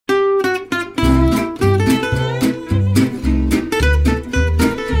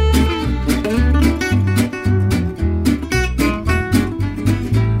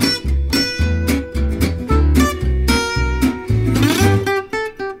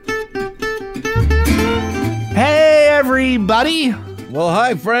howdy. Well,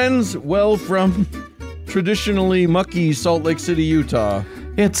 hi, friends. Well, from traditionally mucky Salt Lake City, Utah,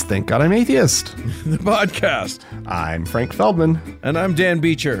 It's Thank God I'm Atheist. the podcast. I'm Frank Feldman. And I'm Dan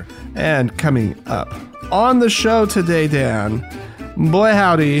Beecher. And coming up on the show today, Dan, boy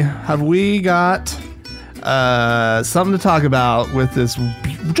howdy, have we got something to talk about with this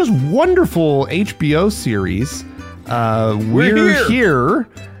just wonderful HBO series. We're here.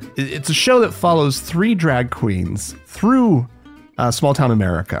 It's a show that follows three drag queens through small town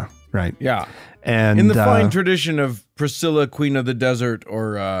America, right? Yeah. And in the fine tradition of Priscilla, Queen of the Desert,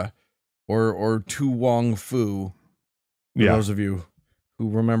 or Tu Wong Fu, for those of you who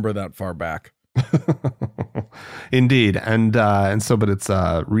remember that far back. Indeed. And so, but it's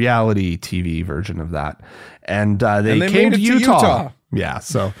a reality TV version of that. And they came to Utah. Yeah.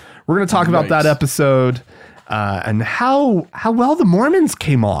 So we're going to talk about that episode and how well the Mormons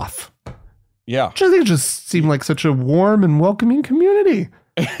came off. Yeah. Which I think just seemed like such a warm and welcoming community.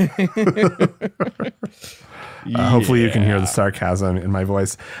 Hopefully you can hear the sarcasm in my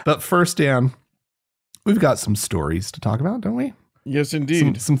voice. But first, Dan, we've got some stories to talk about, don't we? Yes,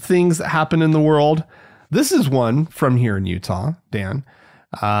 indeed. Some things that happen in the world. This is one from here in Utah, Dan,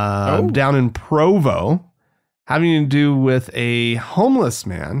 down in Provo, having to do with a homeless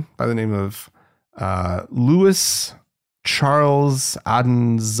man by the name of Louis Charles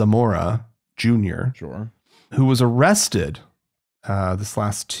Aden Zamora Jr., who was arrested this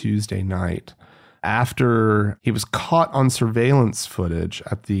last Tuesday night after he was caught on surveillance footage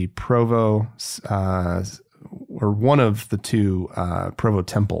at the Provo, or one of the two Provo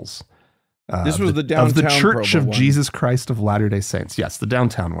temples. This was the downtown of the Church Provo of one. Jesus Christ of Latter-day Saints. Yes, the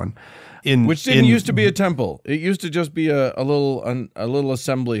downtown one. Which didn't used to be a temple. It used to just be a little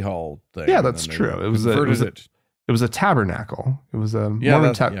assembly hall thing. Yeah, that's true. It was a tabernacle. It was a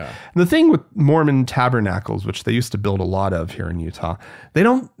Mormon tabernacle. And the thing with Mormon tabernacles, which they used to build a lot of here in Utah, they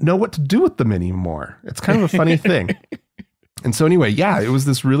don't know what to do with them anymore. It's kind of a funny thing. And so anyway, it was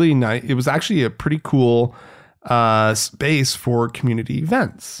this really nice, it was actually a pretty cool space for community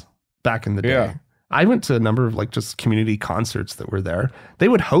events back in the day. Yeah. I went to a number of just community concerts that were there. They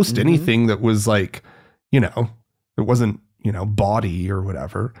would host anything that was it wasn't, bawdy or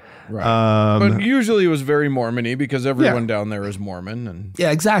whatever. Right. But usually it was very Mormon-y because everyone down there is Mormon. And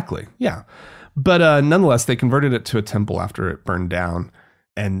yeah, exactly. Yeah. But nonetheless, they converted it to a temple after it burned down.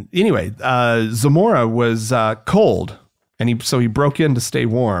 And anyway, Zamora was cold, and he broke in to stay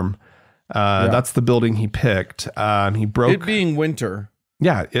warm. That's the building he picked. He broke it being winter.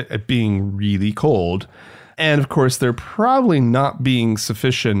 Yeah, it being really cold. And of course, there probably not being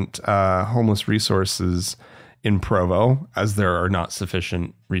sufficient homeless resources in Provo, as there are not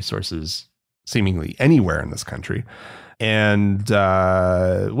sufficient resources seemingly anywhere in this country. And,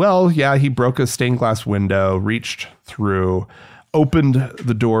 he broke a stained glass window, reached through, opened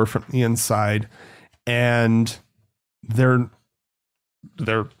the door from the inside, and they're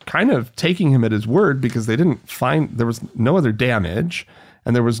kind of taking him at his word because they didn't find, there was no other damage.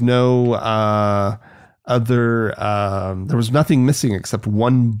 And there was no there was nothing missing except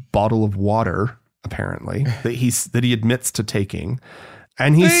one bottle of water, apparently, that he admits to taking.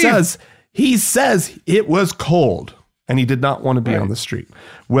 And he says it was cold and he did not want to be on the street.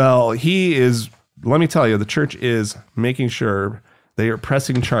 Well, let me tell you, the church is making sure they are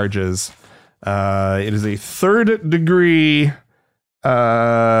pressing charges. It is a 3rd degree,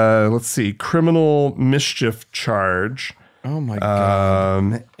 criminal mischief charge. Oh my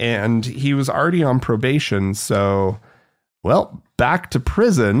God. And he was already on probation. So, back to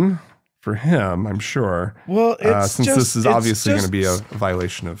prison for him, I'm sure. Well, this is obviously going to be a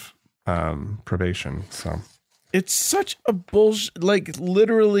violation of probation. So it's such a bullshit,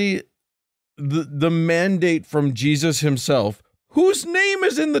 literally the mandate from Jesus himself, whose name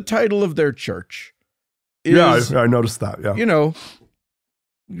is in the title of their church. I noticed that. Yeah.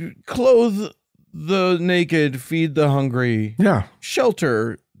 Clothe the naked, feed the hungry,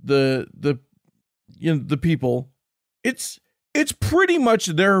 shelter the people. It's pretty much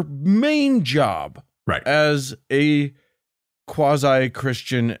their main job, right, as a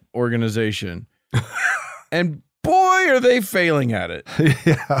quasi-Christian organization. And boy, are they failing at it.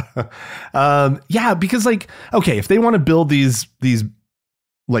 Because if they want to build these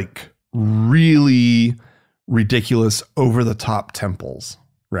really ridiculous over the top temples,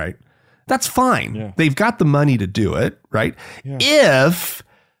 right? That's fine. Yeah. They've got the money to do it, right? Yeah. If,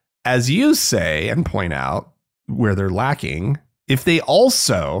 as you say and point out, where they're lacking, if they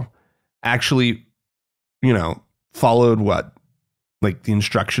also actually, followed the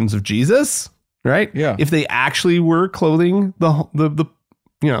instructions of Jesus, right? Yeah. If they actually were clothing the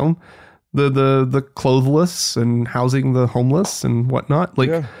the clothless and housing the homeless and whatnot.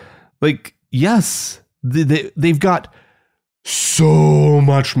 Like yes, they've got so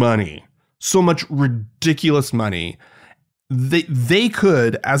much money, so much ridiculous money. They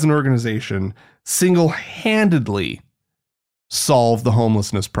could, as an organization, single-handedly solve the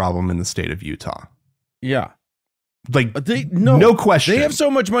homelessness problem in the state of Utah. Yeah. Like, no question. They have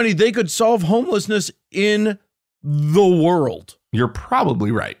so much money, they could solve homelessness in the world. You're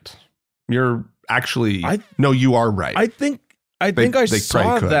probably right. You're actually, no, you are right. I think I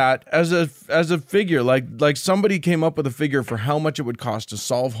saw that as a figure, like somebody came up with a figure for how much it would cost to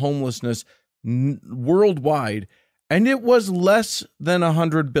solve homelessness worldwide. And it was less than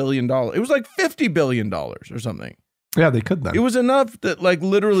 $100 billion. It was like $50 billion or something. Yeah, they could then. It was enough that like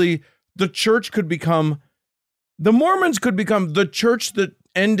literally the church could become, the Mormons could become the church that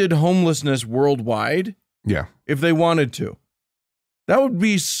ended homelessness worldwide. Yeah. If they wanted to. That would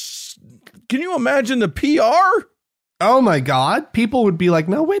be, can you imagine the PR? Oh my God. People would be like,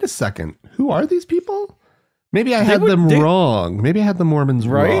 no, wait a second. Who are these people? Maybe I had them wrong. Maybe I had the Mormons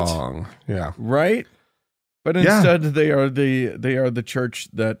wrong. Yeah. Right? But instead they are the church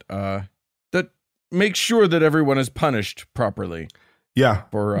that makes sure that everyone is punished properly. Yeah.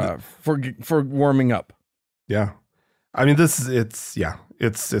 For warming up. Yeah. I mean, it's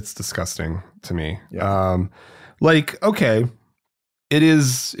disgusting to me. Yeah. Like, okay, it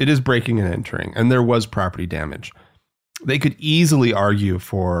is breaking and entering, and there was property damage. They could easily argue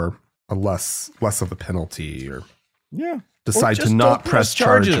for a less of a penalty, or decide to not press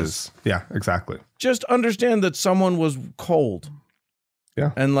charges. Yeah, exactly. Just understand that someone was cold.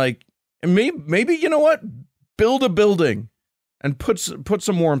 Yeah. And like, maybe you know what? Build a building and put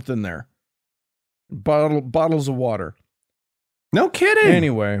some warmth in there. Bottles of water. No kidding.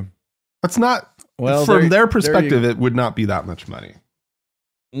 Anyway. That's not, from their perspective, it would not be that much money.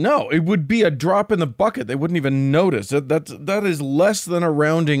 No, it would be a drop in the bucket. They wouldn't even notice. That is less than a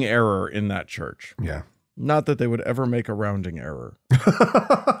rounding error in that church. Yeah. Not that they would ever make a rounding error.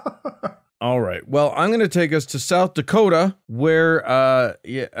 All right. Well, I'm going to take us to South Dakota, where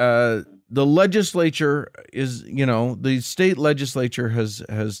the legislature is, the state legislature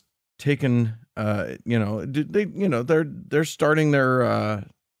has taken, they're starting their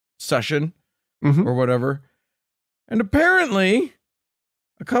session or whatever. And apparently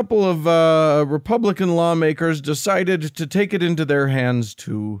a couple of Republican lawmakers decided to take it into their hands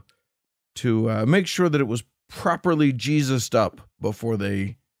to make sure that it was properly Jesused up before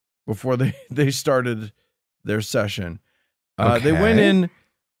they started their session. They went in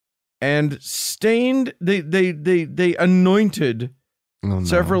and stained. They anointed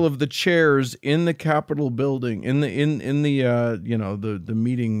several of the chairs in the Capitol building, in the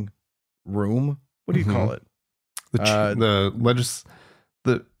meeting room. What do you call it?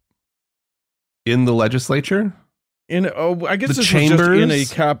 In the legislature. I guess this chambers? was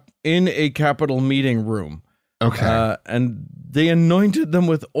just in a Capitol meeting room. Okay. And they anointed them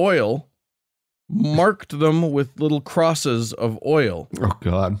with oil, marked them with little crosses of oil. Oh,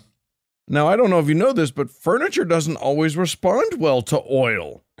 God. Now, I don't know if you know this, but furniture doesn't always respond well to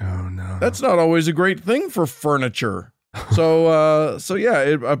oil. Oh, no. That's not always a great thing for furniture. So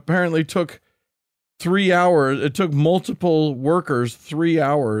it apparently took 3 hours. It took multiple workers 3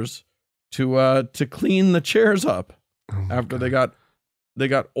 hours to clean the chairs up after they got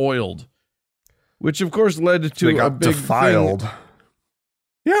oiled. Which of course led to they got a big defiled. Thing.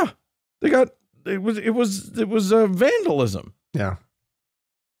 Yeah, it was vandalism. Yeah.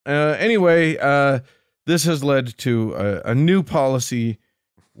 Anyway, this has led to a new policy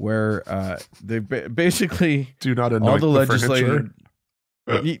where they basically do not anoint all the legislators.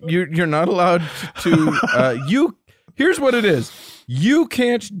 You're not allowed to. Here's what it is. You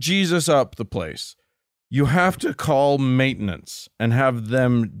can't Jesus up the place. You have to call maintenance and have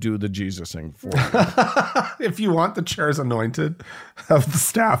them do the Jesusing for you. If you want the chairs anointed, have the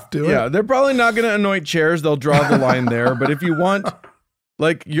staff do it. Yeah, they're probably not going to anoint chairs. They'll draw the line there. But if you want,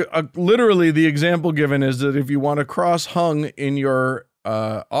 like, literally the example given is that if you want a cross hung in your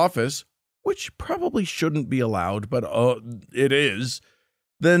office, which probably shouldn't be allowed, but it is,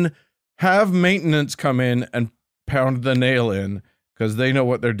 then have maintenance come in and pound the nail in because they know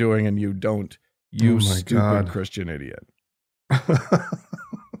what they're doing and you don't. You stupid Christian idiot.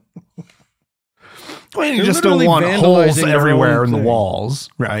 Well, you just don't want holes everywhere in the walls,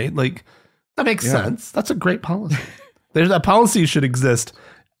 right? Like, that makes sense. That's a great policy. That policy should exist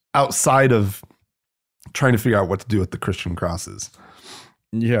outside of trying to figure out what to do with the Christian crosses.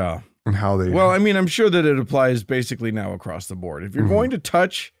 Yeah. And how they... Well, I mean, I'm sure that it applies basically now across the board. If you're going to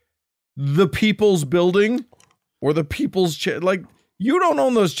touch the people's building or the people's chair, like, you don't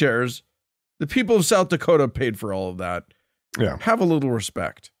own those chairs. The people of South Dakota paid for all of that. Yeah. Have a little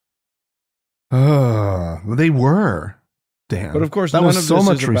respect. They were, Dan. But of course, that none was of so this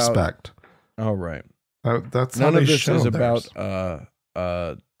much is about, respect. Oh, right. That's none how of they this is show about,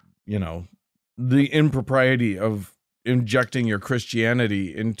 theirs. the impropriety of injecting your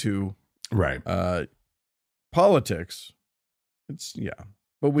Christianity into right. Politics.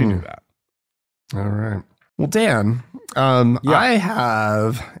 But we knew that. All right. Well, Dan, I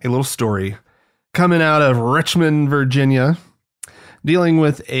have a little story coming out of Richmond, Virginia, dealing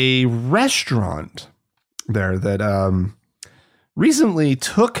with a restaurant there that recently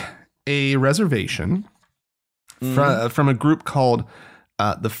took a reservation from a group called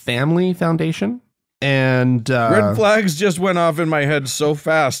the Family Foundation. And red flags just went off in my head so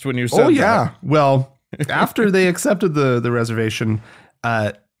fast when you said that. Oh, yeah. Well, after they accepted the reservation,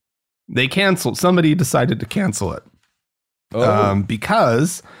 they canceled. Somebody decided to cancel it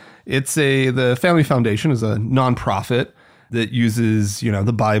because the Family Foundation is a nonprofit that uses,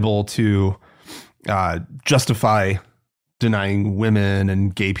 the Bible to justify denying women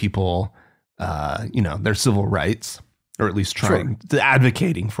and gay people, their civil rights, or at least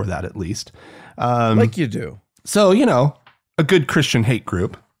advocating for that at least. Like you do. So, a good Christian hate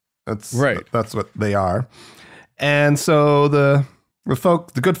group. That's right. That's what they are. And so the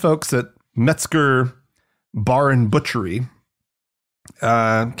good folks at Metzger Bar and Butchery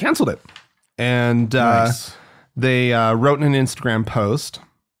canceled it. And nice. They wrote in an Instagram post.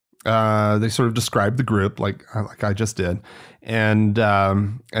 They sort of described the group like I just did. And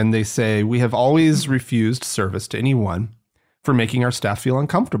they say, "We have always refused service to anyone for making our staff feel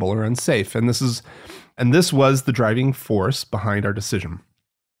uncomfortable or unsafe. And this was the driving force behind our decision.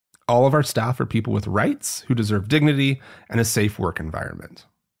 All of our staff are people with rights who deserve dignity and a safe work environment."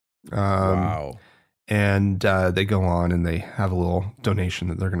 Wow. And they go on and they have a little donation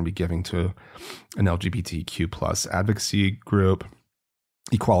that they're going to be giving to an LGBTQ plus advocacy group,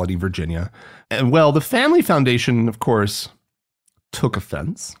 Equality Virginia. And the Family Foundation, of course, took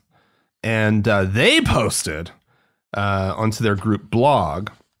offense, and they posted onto their group blog.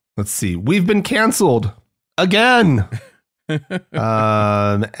 Let's see. "We've been canceled again."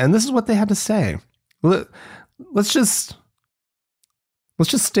 And this is what they had to say. Let's just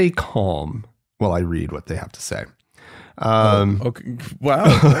stay calm while I read what they have to say. Okay.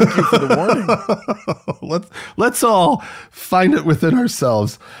 Wow. Thank you for the warning. Let's all find it within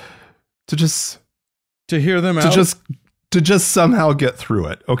ourselves to hear them out. To just somehow get through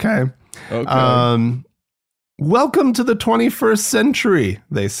it. Okay. Okay. "Welcome to the 21st century,"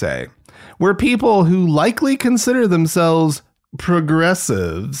 they say, "where people who likely consider themselves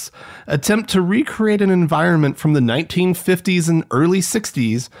progressives attempt to recreate an environment from the 1950s and early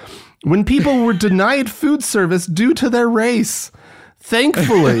 60s when people were denied food service due to their race.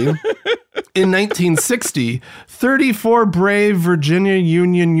 Thankfully, in 1960, 34 brave Virginia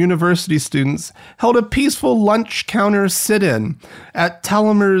Union University students held a peaceful lunch counter sit-in at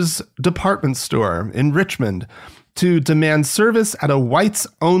Talamer's department store in Richmond to demand service at a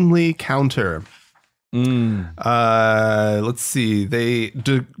whites-only counter." Let's see. They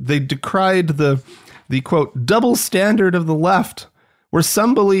decried the quote double standard of the left, where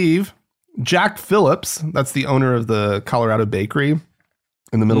some believe Jack Phillips, that's the owner of the Colorado Bakery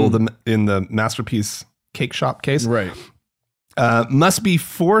in the middle of the Masterpiece Cake Shop case, right, must be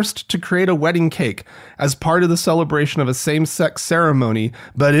forced to create a wedding cake as part of the celebration of a same-sex ceremony,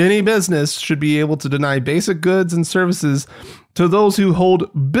 but any business should be able to deny basic goods and services to those who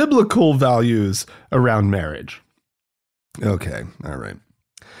hold biblical values around marriage. Okay, all right.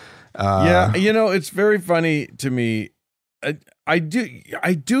 It's very funny to me. I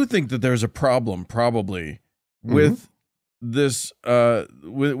do think that there's a problem probably with this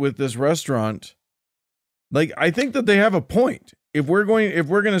with this restaurant. Like, I think that they have a point. If we're going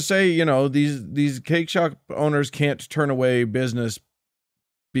to say, these cake shop owners can't turn away business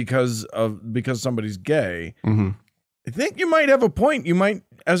because somebody's gay, I think you might have a point. You might,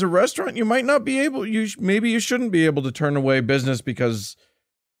 as a restaurant, you might not be able. Maybe you shouldn't be able to turn away business because,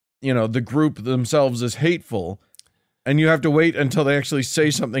 the group themselves is hateful, and you have to wait until they actually say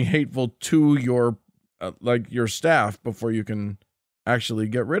something hateful to your your staff before you can actually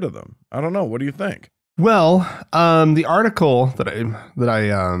get rid of them. I don't know. What do you think? Well, the article that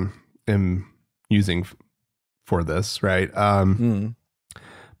I am using for this, right,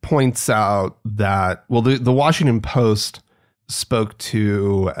 points out that, the Washington Post spoke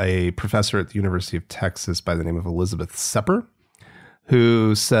to a professor at the University of Texas by the name of Elizabeth Sepper,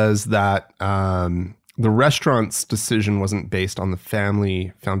 who says that the restaurant's decision wasn't based on the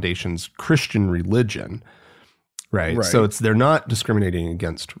Family Foundation's Christian religion, right? So they're not discriminating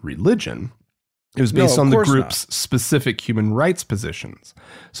against religion. It was based on the group's specific human rights positions.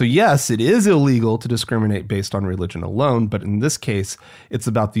 So yes, it is illegal to discriminate based on religion alone, but in this case, it's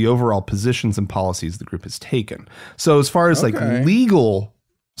about the overall positions and policies the group has taken. So as far as like legal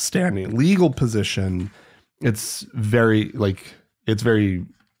standing, legal position, it's very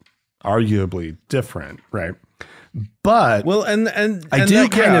arguably different, right? But and I do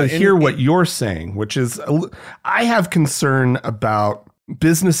kind of hear what you're saying, which is I have concern about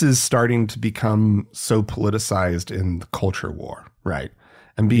businesses starting to become so politicized in the culture war, right?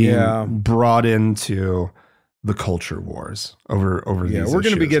 And being brought into the culture wars over these issues. We're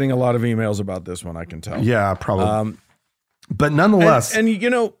going to be getting a lot of emails about this one, I can tell. Yeah, probably. But nonetheless, and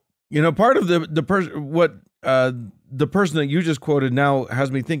part of the person that you just quoted now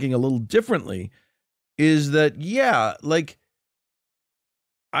has me thinking a little differently. Is that like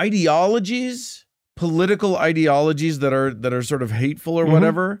ideologies, political ideologies that are sort of hateful or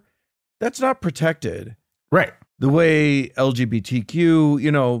whatever, that's not protected. Right. The way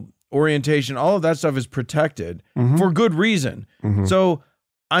LGBTQ, orientation, all of that stuff is protected for good reason. So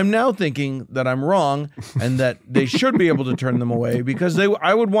I'm now thinking that I'm wrong and that they should be able to turn them away because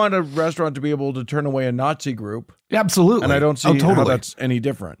I would want a restaurant to be able to turn away a Nazi group. Absolutely. And I don't see how that's any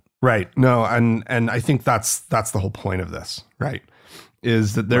different. Right. No, and I think that's the whole point of this, right?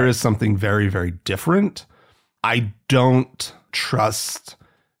 Is that there is something very, very different. I don't trust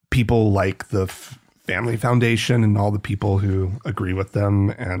people like the Family Foundation and all the people who agree with them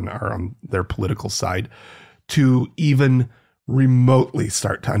and are on their political side to even remotely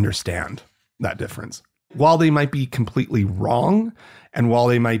start to understand that difference. While they might be completely wrong, and while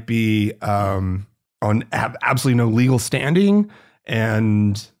they might be on absolutely no legal standing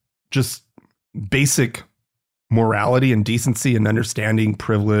and just basic morality and decency and understanding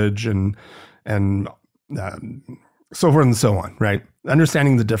privilege and so forth and so on, right?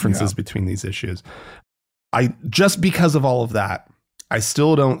 Understanding the differences between these issues. Just because of all of that, I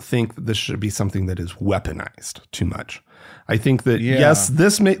still don't think that this should be something that is weaponized too much. I think that, yes,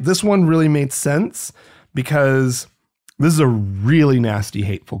 this one really made sense because this is a really nasty,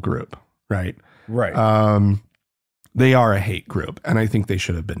 hateful group, right? Right. They are a hate group, and I think they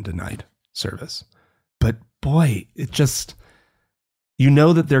should have been denied service. But boy, it just,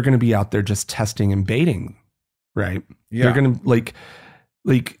 that they're going to be out there just testing and baiting, right? Yeah. They're going to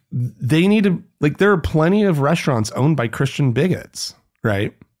like they need to, there are plenty of restaurants owned by Christian bigots,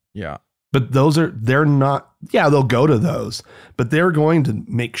 right? Yeah. But they're not, they'll go to those, but they're going to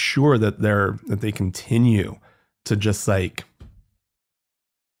make sure that they continue to just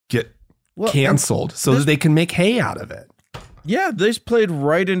get canceled so that they can make hay out of it. Yeah, this played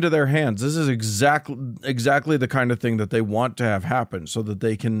right into their hands. This is exactly the kind of thing that they want to have happen so that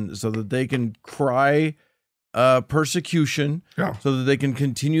they can cry persecution, so that they can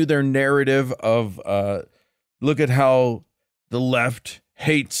continue their narrative of look at how the left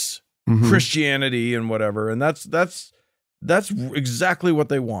hates Christianity and whatever. And that's exactly what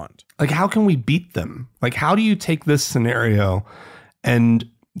they want. How can we beat them? How do you take this scenario and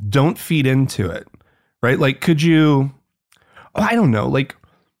don't feed into it, right? Could you, I don't know,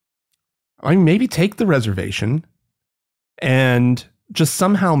 maybe take the reservation and just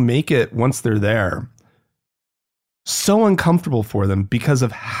somehow make it, once they're there, so uncomfortable for them because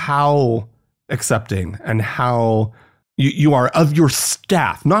of how accepting and how you are of your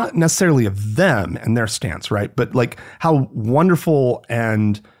staff, not necessarily of them and their stance, right? But how wonderful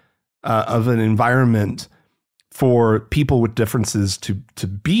and of an environment for people with differences to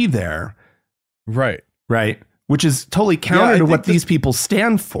be there. Right. Right. Which is totally counter to what these people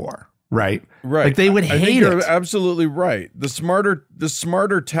stand for. Right. Right. They would hate it. You're absolutely right. The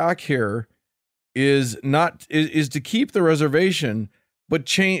smarter tack here is to keep the reservation, but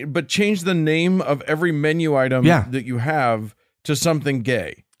change the name of every menu item that you have to something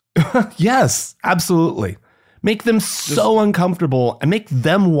gay. Yes, absolutely. Make them so uncomfortable and make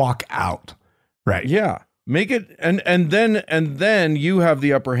them walk out. Right. Yeah. Make it and then you have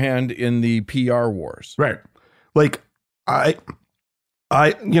the upper hand in the PR wars. Right. I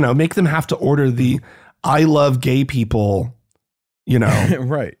make them have to order the I love gay people,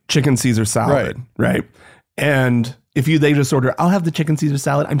 right. chicken Caesar salad. Right. And if they just order, I'll have the chicken Caesar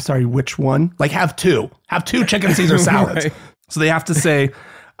salad. I'm sorry, which one? Have two chicken Caesar salads. Right. So they have to say,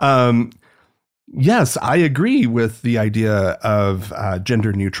 yes, I agree with the idea of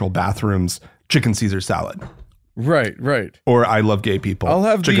gender neutral bathrooms, chicken Caesar salad. Right. Or I love gay people. I'll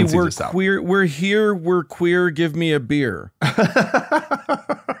have chicken the Caesar salad. We're here, we're queer, give me a beer.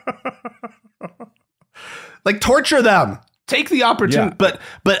 Torture them. Take the opportunity. Yeah.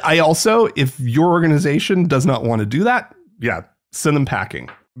 But I also, if your organization does not want to do that, send them packing.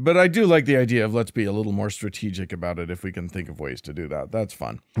 But I do like the idea of let's be a little more strategic about it if we can think of ways to do that. That's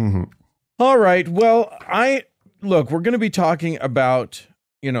fun. Mm-hmm. All right. Well, we're going to be talking about,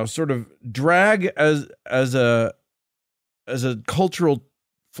 sort of drag as a cultural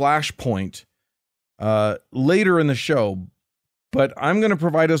flashpoint later in the show, but I'm going to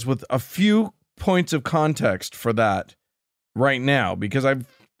provide us with a few points of context for that right now, because I've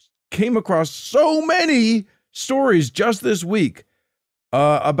came across so many stories just this week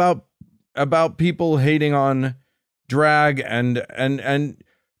about people hating on drag and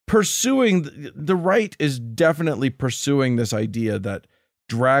pursuing the right is definitely pursuing this idea that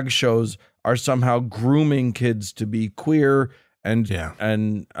drag shows are somehow grooming kids to be queer and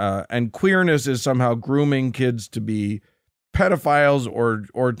queerness is somehow grooming kids to be pedophiles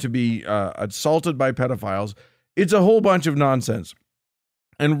or to be assaulted by pedophiles. It's a whole bunch of nonsense.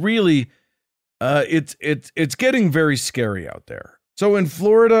 And really, it's getting very scary out there. So in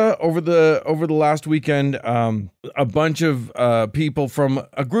Florida over the last weekend, a bunch of people from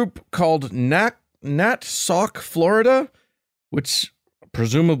a group called NatSoc Florida, which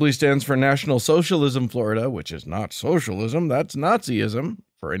presumably stands for National Socialism Florida, which is not socialism, that's Nazism,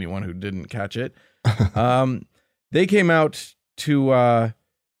 for anyone who didn't catch it. They came out to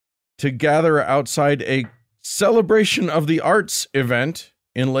gather outside a celebration of the arts event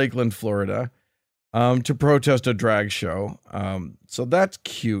in Lakeland, Florida, to protest a drag show. So that's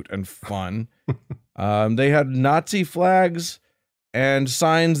cute and fun. They had Nazi flags and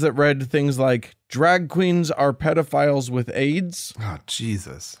signs that read things like "Drag queens are pedophiles with AIDS." Oh,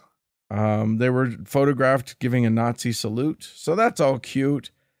 Jesus. They were photographed giving a Nazi salute. So that's all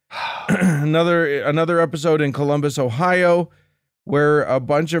cute. Another episode in Columbus, Ohio, where a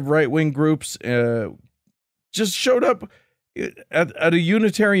bunch of right-wing groups just showed up at a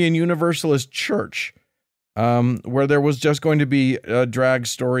Unitarian Universalist church, where there was just going to be a drag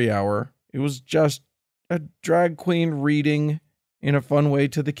story hour. It was just a drag queen reading in a fun way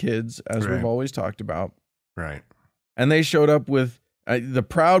to the kids, as we've always talked about. Right. And they showed up with the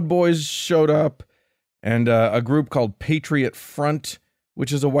Proud Boys showed up, and a group called Patriot Front,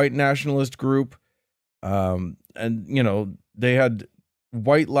 which is a white nationalist group. And they had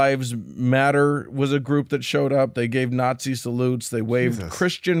White Lives Matter was a group that showed up. They gave Nazi salutes. They waved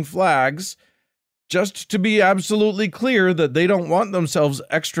Christian flags, just to be absolutely clear that they don't want themselves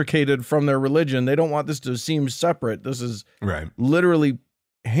extricated from their religion. They don't want this to seem separate. This is literally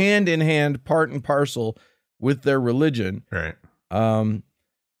hand in hand, part and parcel with their religion. Right. And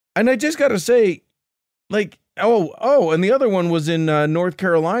I just got to say, like, and the other one was in North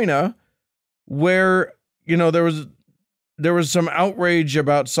Carolina, where, there was some outrage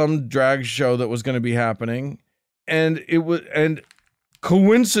about some drag show that was going to be happening, and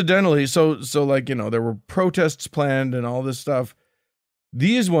coincidentally, so like, there were protests planned and all this stuff.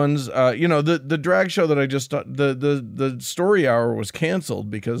 These ones, the drag show that I just the story hour was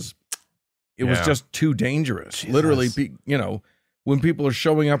canceled because it was just too dangerous. Jesus. Literally, when people are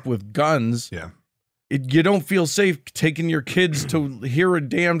showing up with guns, you don't feel safe taking your kids to hear a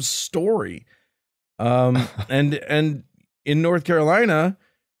damn story. And in North Carolina,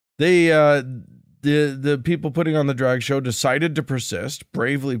 they the people putting on the drag show decided to persist,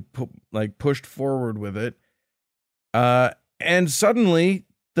 bravely pushed forward with it. And suddenly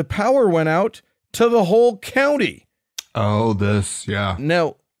the power went out to the whole county. Oh,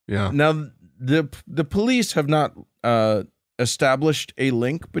 Now the police have not established a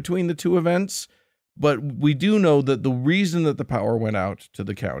link between the two events, but we do know that the reason that the power went out to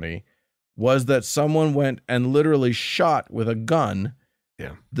the county was that someone went and literally shot with a gun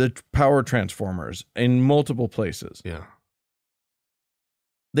the power transformers in multiple places. Yeah.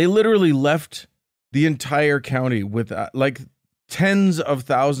 They literally left the entire county with tens of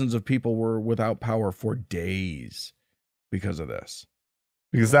thousands of people were without power for days because of this.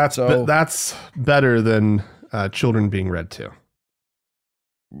 Because that's better than children being read to.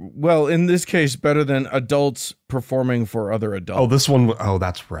 Well, in this case, better than adults performing for other adults. Oh, this one. Oh,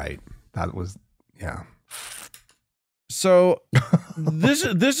 that's right. That was, yeah. So this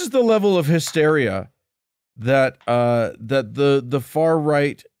is the level of hysteria that the far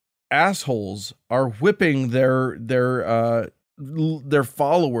right assholes are whipping their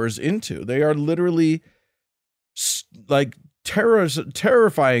followers into. They are literally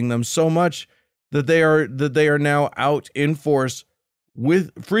terrifying them so much that they are now out in force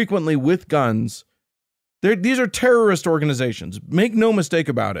frequently with guns. These are terrorist organizations. Make no mistake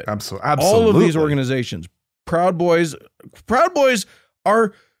about it. Absolutely. All of these organizations, Proud Boys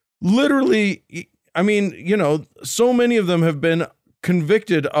are literally, so many of them have been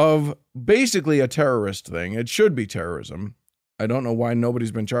convicted of basically a terrorist thing. It should be terrorism. I don't know why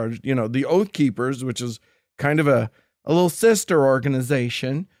nobody's been charged. You know, the Oath Keepers, which is kind of a little sister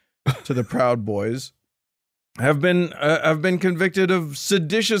organization to the Proud Boys, have been convicted of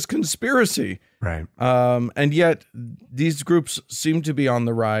seditious conspiracy. Right. And yet these groups seem to be on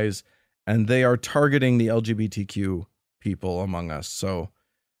the rise, and they are targeting the LGBTQ people among us. So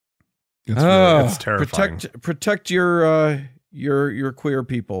it's terrifying. Protect your queer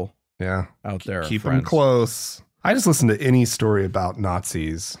people. Yeah. Out there. Keep them close. I just listen to any story about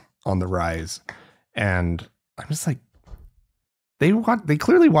Nazis on the rise, and I'm just like, they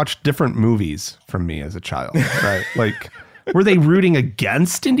clearly watched different movies from me as a child, right? Like, were they rooting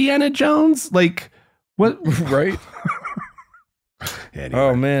against Indiana Jones? Like, what? Right. Anyway.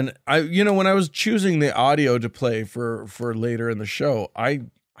 Oh man, when I was choosing the audio to play for later in the show, I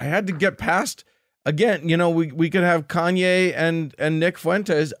had to get past. Again, we could have Kanye and Nick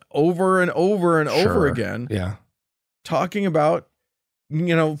Fuentes over and over and over again. Yeah. Talking about,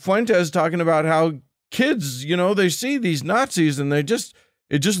 Fuentes talking about how kids, they see these Nazis and it just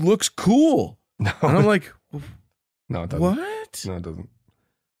looks cool. No. And I'm like, no, it doesn't. What? No, it doesn't.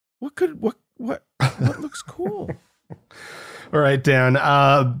 What looks cool? All right, Dan,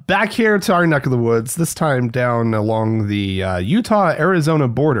 back here to our neck of the woods, this time down along the Utah-Arizona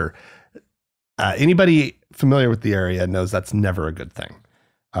border. Anybody familiar with the area knows that's never a good thing,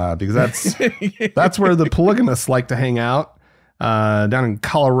 because that's where the polygamists like to hang out, down in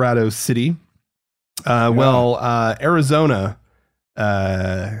Colorado City. Well, Arizona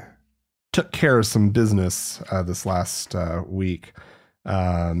took care of some business this last week,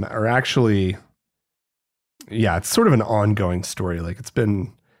 or actually, yeah, it's sort of an ongoing story. Like,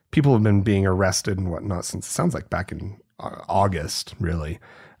 people have been being arrested and whatnot since, it sounds like back in August, really.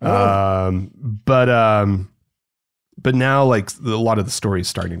 Oh. But now, like, a lot of the story is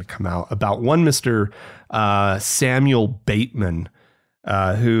starting to come out about one Mr. Samuel Bateman,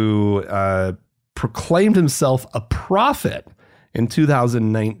 who proclaimed himself a prophet in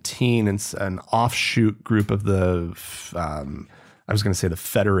 2019. It's an offshoot group of the, I was going to say the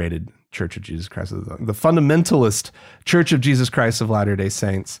Federated Church of Jesus Christ, the Fundamentalist Church of Jesus Christ of Latter-day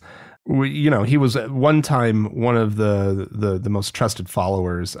Saints. He was at one time one of the most trusted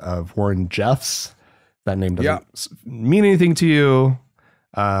followers of Warren Jeffs. That name doesn't mean anything to you.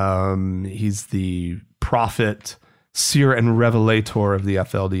 He's the prophet, seer, and revelator of the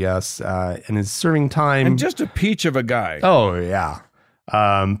FLDS, and is serving time. And just a peach of a guy. Oh, yeah.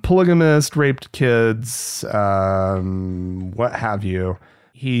 Polygamist, raped kids, what have you.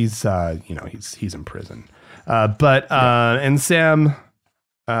 He's in prison. And Sam,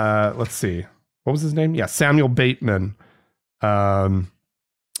 let's see, what was his name? Yeah, Samuel Bateman.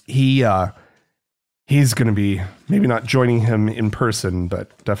 He's going to be maybe not joining him in person,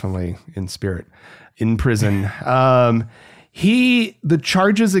 but definitely in spirit in prison. The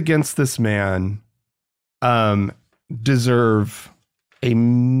charges against this man, deserve a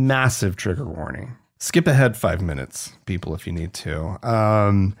massive trigger warning. Skip ahead 5 minutes, people, if you need to.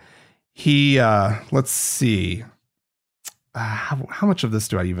 Let's see. How much of this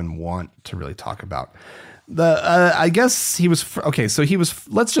do I even want to really talk about? I guess he was,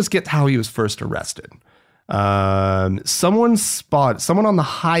 let's just get how he was first arrested. Someone on the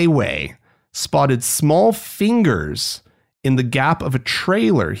highway spotted small fingers in the gap of a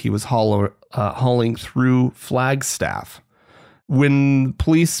trailer he was hauling through Flagstaff. When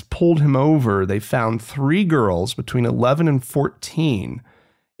police pulled him over, they found 3 girls between 11 and 14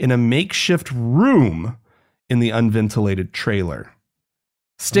 in a makeshift room in the unventilated trailer,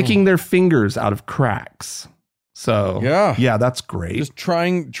 sticking their fingers out of cracks. So yeah, that's great. Just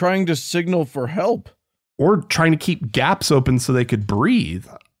trying to signal for help, or trying to keep gaps open so they could breathe.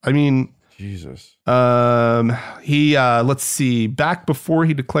 I mean, Jesus. He let's see. Back before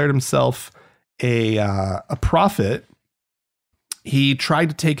he declared himself a prophet, he tried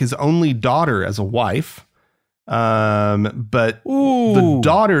to take his only daughter as a wife, but the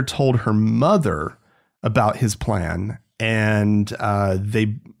daughter told her mother about his plan, and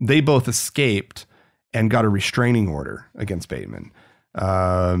they both escaped and got a restraining order against Bateman.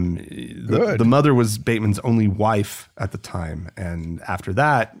 The mother was Bateman's only wife at the time, and after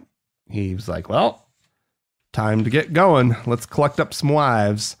that, he was like, "Well, time to get going. Let's collect up some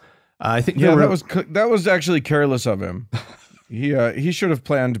wives." I think that was actually careless of him. He should have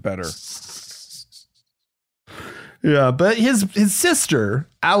planned better. Yeah, but his sister,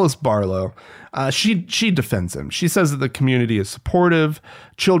 Alice Barlow, she defends him. She says that the community is supportive,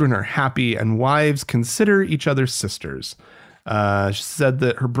 children are happy, and wives consider each other sisters. She said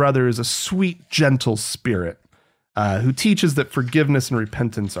that her brother is a sweet, gentle spirit who teaches that forgiveness and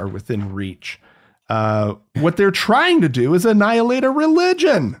repentance are within reach. What they're trying to do is annihilate a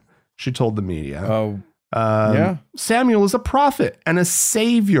religion, she told the media. Oh, Samuel is a prophet and a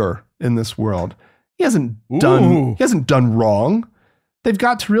savior in this world. He hasn't done wrong. They've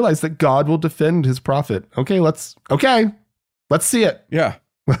got to realize that God will defend his prophet. Okay, let's see it. Yeah.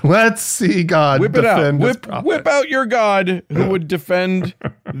 Let's see God Whip it defend out. his prophet. Whip out your God who would defend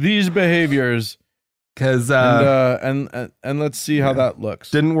these behaviors. Because and let's see how that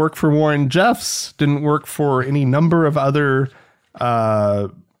looks. Didn't work for Warren Jeffs. Didn't work for any number of other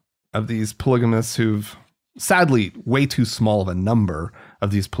of these polygamists who've, sadly, way too small of a number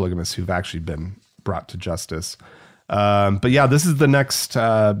of these polygamists who've actually been brought to justice. But yeah, this is the next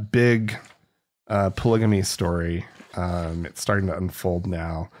big polygamy story. It's starting to unfold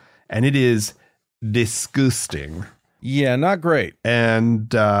now, and it is disgusting. Yeah, not great.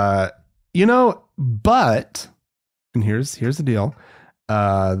 And but, and here's the deal,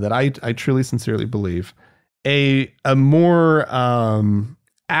 that I truly sincerely believe a more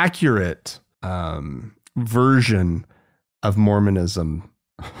accurate version of Mormonism,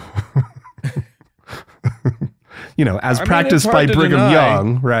 as practiced by Brigham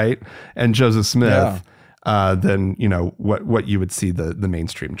Young, right, and Joseph Smith, than what you would see the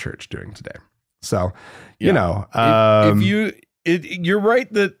mainstream church doing today. So, you're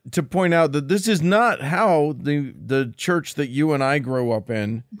right to point out that this is not how the church that you and I grow up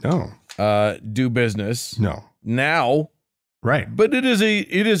in do business. No. Now. Right. But it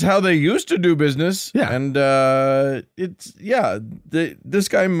is how they used to do business. Yeah. And this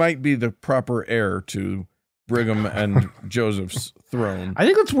guy might be the proper heir to Brigham and Joseph's throne. I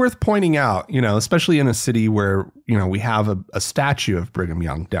think it's worth pointing out, especially in a city where, we have a statue of Brigham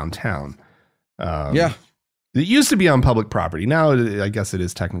Young downtown. It used to be on public property. Now, I guess it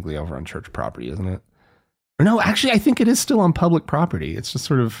is technically over on church property, isn't it? Or no, actually, I think it is still on public property. It's just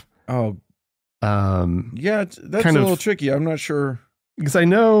sort of... Oh, that's a little tricky. I'm not sure. Because I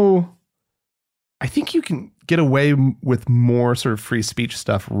think you can get away with more sort of free speech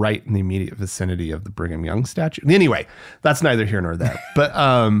stuff right in the immediate vicinity of the Brigham Young statue. Anyway, that's neither here nor there. But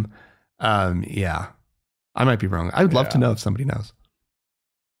yeah, I might be wrong. I would love to know if somebody knows.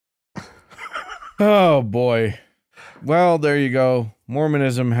 Oh boy. Well, there you go.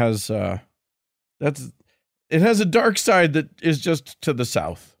 Mormonism has it has a dark side that is just to the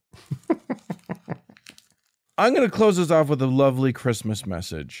south. I'm going to close this off with a lovely Christmas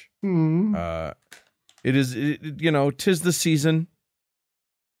message. Mm. Tis the season.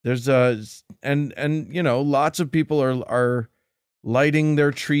 There's lots of people are lighting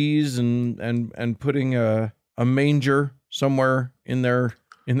their trees and putting a manger somewhere in their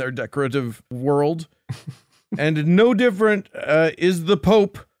decorative world. And no different is the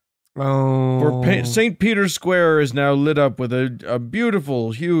Pope. Oh. For St. Peter's Square is now lit up with a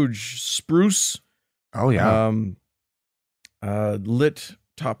beautiful, huge spruce. Oh yeah. Lit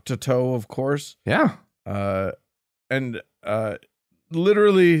top to toe, of course. Yeah. And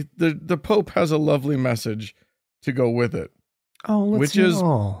literally the Pope has a lovely message to go with it. Oh, which is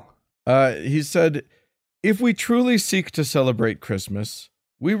he said, if we truly seek to celebrate Christmas,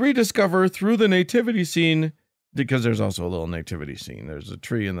 we rediscover through the nativity scene, because there's also a little nativity scene. There's a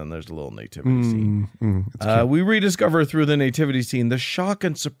tree and then there's a little nativity scene. We rediscover through the nativity scene the shock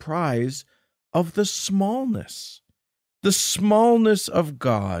and surprise of the smallness of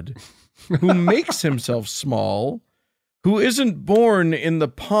God, who makes himself small, who isn't born in the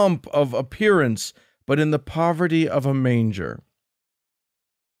pomp of appearance, but in the poverty of a manger.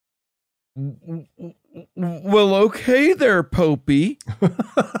 Well, okay there, Popey.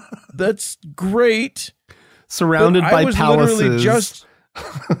 That's great. Surrounded by palaces. Literally just,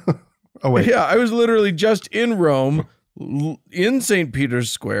 oh, wait. Yeah, I was literally just in Rome, in St. Peter's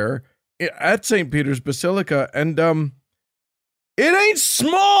Square, at St. Peter's Basilica, and it ain't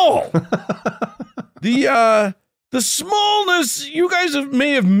small. The smallness, you guys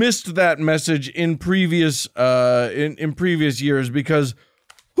may have missed that message in previous in previous years, because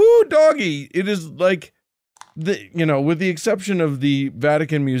whoo doggy, it is like with the exception of the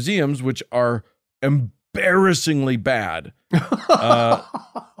Vatican museums, which are embarrassingly bad. Yeah.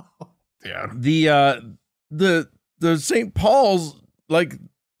 The St. Paul's, like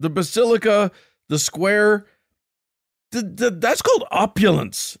the Basilica, the square, that's called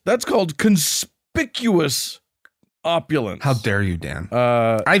opulence. That's called conspicuous opulence. How dare you, Dan?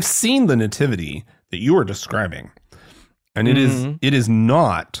 I've seen the nativity that you are describing, and it is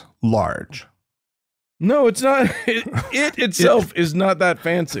not large. No, it's not. It itself is not that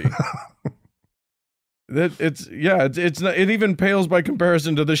fancy. It's not. It even pales by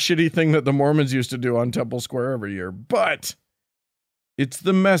comparison to the shitty thing that the Mormons used to do on Temple Square every year. But It's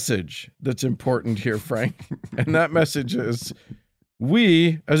the message that's important here, Frank. And that message is,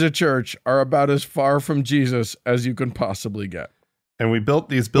 we as a church are about as far from Jesus as you can possibly get. And we built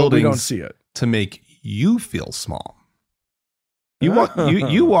these buildings we don't see it. to make you feel small.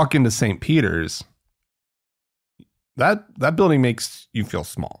 You walk into St. Peter's, that building makes you feel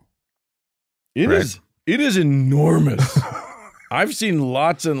small. It right? is. It is enormous. I've seen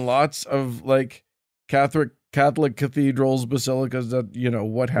lots and lots of like Catholic cathedrals, basilicas, that, you know,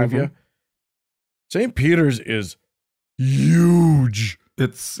 what have you. St. Peter's is huge.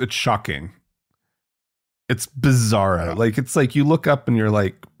 It's shocking. It's bizarre. Yeah. Like, it's like you look up and you're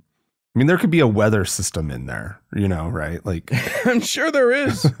like, I mean, there could be a weather system in there, you know, right? Like, I'm sure there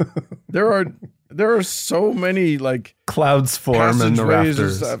is. There are so many like clouds form in the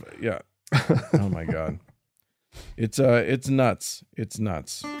rafters. Yeah. Oh my God. It's nuts. It's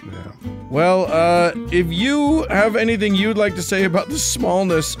nuts. Yeah. Well, if you have anything you'd like to say about the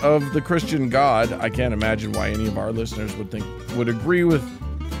smallness of the Christian God, I can't imagine why any of our listeners would agree with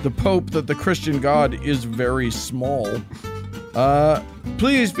the Pope that the Christian God is very small.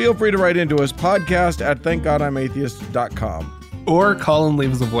 Please feel free to write into us, podcast@thankgodimatheist.com. Or call and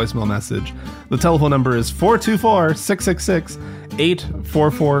leave us a voicemail message. The telephone number is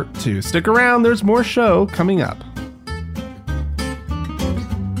 424-666-8442. Stick around, there's more show coming up.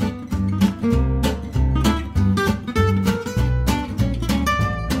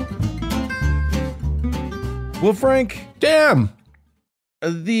 Well, Frank, Damn!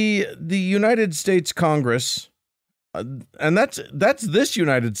 the United States Congress, and that's this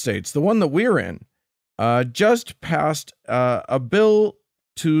United States, the one that we're in, just passed a bill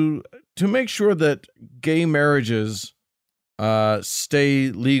to make sure that gay marriages stay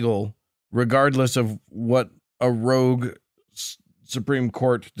legal, regardless of what a rogue Supreme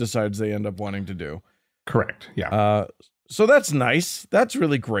Court decides they end up wanting to do. Correct, yeah. So that's nice. That's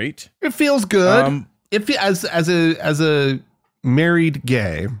really great. It feels good. As a married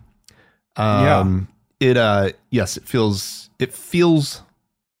gay, it feels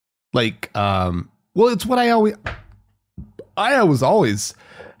like well, it's what I was always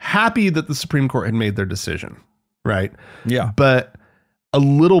happy that the Supreme Court had made their decision, right? Yeah. But a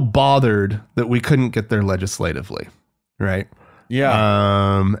little bothered that we couldn't get there legislatively, right?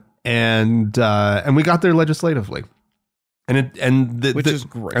 Yeah. And we got there legislatively. Which is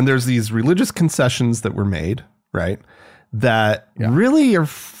great. And there's these religious concessions that were made, right? That really are,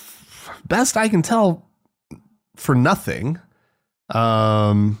 best I can tell, for nothing.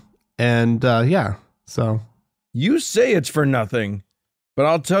 So You say it's for nothing, but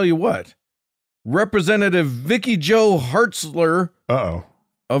I'll tell you what. Representative Vicky Jo Hartzler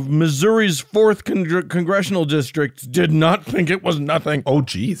of Missouri's 4th Congressional District did not think it was nothing. Oh,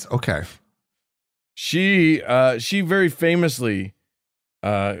 geez. Okay. She very famously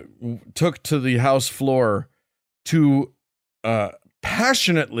took to the House floor to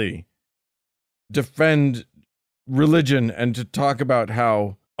passionately defend religion and to talk about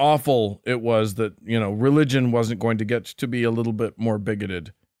how awful it was that, you know, religion wasn't going to get to be a little bit more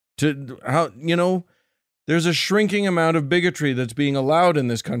bigoted. To how, you know, there's a shrinking amount of bigotry that's being allowed in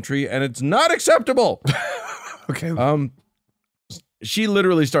this country, and it's not acceptable. Okay. She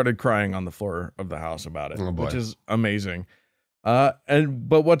literally started crying on the floor of the House about it, which is amazing. But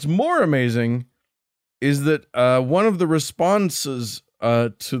what's more amazing is that one of the responses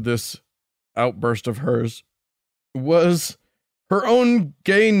to this outburst of hers was her own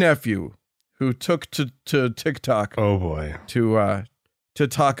gay nephew, who took to TikTok. Oh boy. To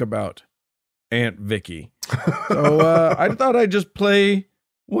talk about Aunt Vicky. So I thought I'd just play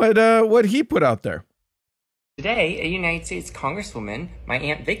what he put out there. Today, a United States Congresswoman, my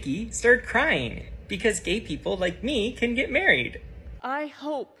Aunt Vicky, started crying because gay people like me can get married. I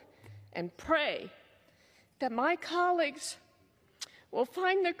hope and pray that my colleagues will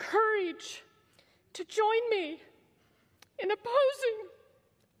find the courage to join me in opposing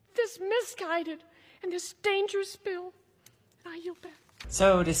this misguided and this dangerous bill. I yield back.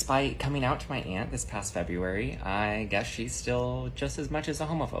 So, despite coming out to my aunt this past February, I guess she's still just as much as a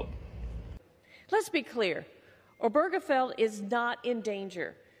homophobe. Let's be clear. Obergefell is not in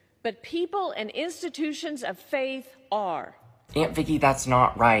danger, but people and institutions of faith are. Aunt Vicky, that's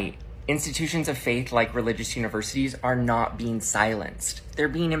not right. Institutions of faith like religious universities are not being silenced. They're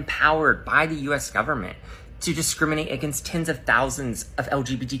being empowered by the U.S. government to discriminate against tens of thousands of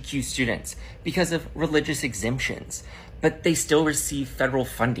LGBTQ students because of religious exemptions, but they still receive federal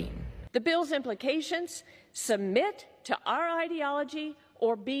funding. The bill's implications: submit to our ideology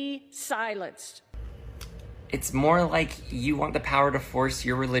or be silenced. It's more like you want the power to force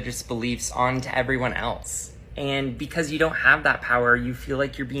your religious beliefs onto everyone else. And because you don't have that power, you feel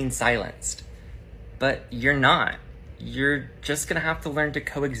like you're being silenced. But you're not. You're just gonna have to learn to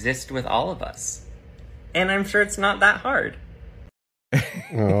coexist with all of us. And I'm sure it's not that hard.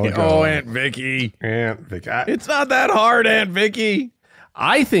 Oh, Aunt Vicky. Aunt Vicky. It's not that hard, Aunt Vicky.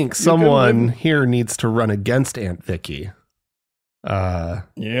 I think someone here needs to run against Aunt Vicky.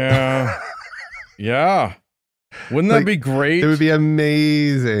 Yeah. Yeah. Wouldn't that be great? It would be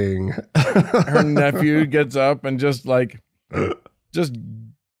amazing. Her nephew gets up and just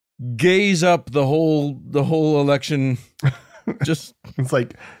gaze up the whole election. Just it's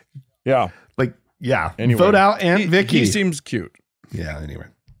like, yeah. Anyway, vote out Aunt Vicky. He seems cute. Yeah. Anyway,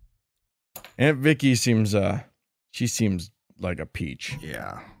 Aunt Vicky seems she seems like a peach.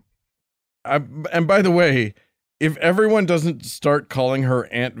 Yeah. And by the way, if everyone doesn't start calling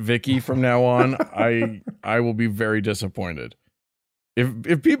her Aunt Vicky from now on, I will be very disappointed.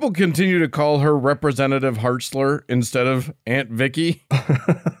 If people continue to call her Representative Hartzler instead of Aunt Vicky,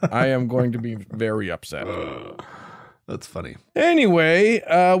 I am going to be very upset. That's funny. Anyway,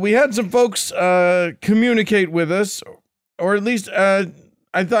 we had some folks communicate with us, or at least I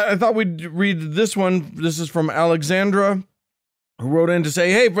thought we'd read this one. This is from Alexandra, who wrote in to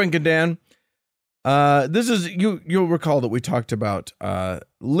say, "Hey, Frank and Dan, this is you'll recall that we talked about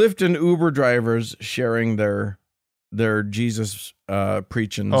Lyft and Uber drivers sharing their Jesus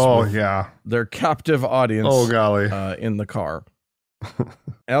preachings. Oh yeah, their captive audience. Oh golly, in the car."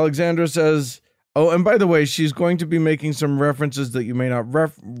 Alexandra says, "Oh, and by the way, she's going to be making some references that you may not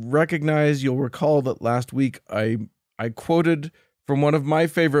recognize. You'll recall that last week I quoted from one of my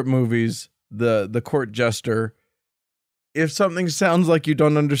favorite movies, The Court Jester. If something sounds like you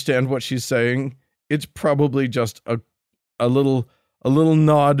don't understand what she's saying, it's probably just a little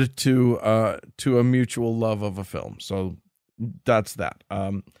nod to a mutual love of a film. So that's that."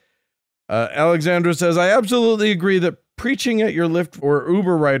 Alexandra says, "I absolutely agree that preaching at your Lyft or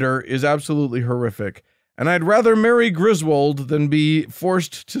Uber rider is absolutely horrific, and I'd rather marry Griswold than be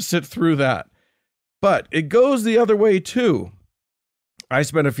forced to sit through that. But it goes the other way too. I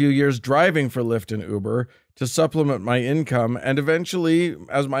spent a few years driving for Lyft and Uber to supplement my income, and eventually,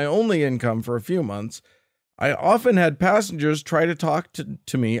 as my only income for a few months, I often had passengers try to talk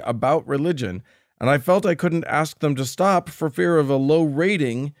to me about religion, and I felt I couldn't ask them to stop for fear of a low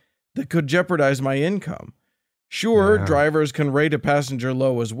rating that could jeopardize my income. Sure, drivers can rate a passenger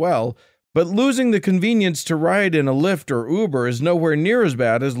low as well, but losing the convenience to ride in a Lyft or Uber is nowhere near as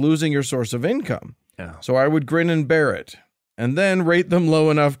bad as losing your source of income. Yeah. So I would grin and bear it, and then rate them low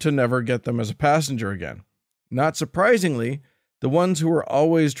enough to never get them as a passenger again. Not surprisingly, the ones who were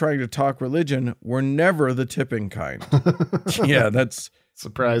always trying to talk religion were never the tipping kind." Yeah, that's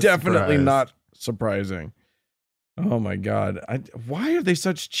definitely not surprising. Oh my God. Why are they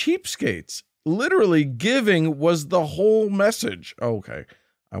such cheapskates? Literally, giving was the whole message. Okay,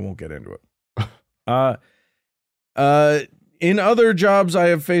 I won't get into it. In other jobs I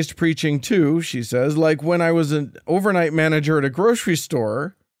have faced preaching too, she says, like when I was an overnight manager at a grocery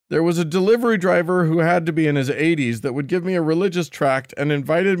store, there was a delivery driver who had to be in his 80s that would give me a religious tract and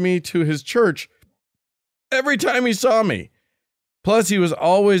invited me to his church every time he saw me. Plus, he was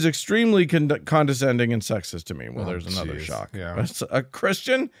always extremely condescending and sexist to me. Well, there's another shock. Yeah. A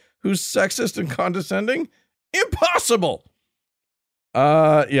Christian who's sexist and condescending? Impossible!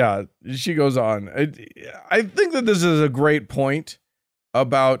 Yeah, she goes on. I think that this is a great point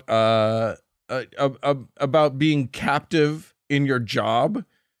about being captive in your job,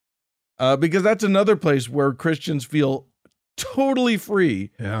 because that's another place where Christians feel totally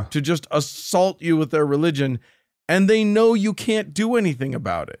free to just assault you with their religion, and they know you can't do anything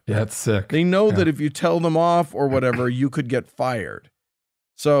about it. Yeah, it's sick. They know that if you tell them off or whatever, you could get fired.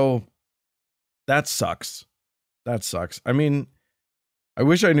 So that sucks. That sucks. I mean, I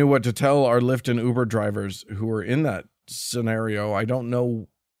wish I knew what to tell our Lyft and Uber drivers who are in that scenario. I don't know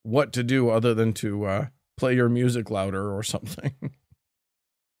what to do other than to play your music louder or something.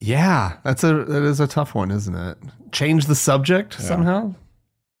 Yeah, that is a tough one, isn't it? Change the subject somehow.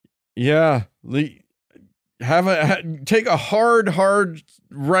 Yeah, take a hard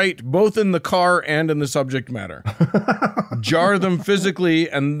right both in the car and in the subject matter. Jar them physically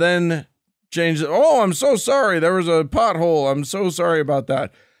and then change it. Oh, I'm so sorry. There was a pothole. I'm so sorry about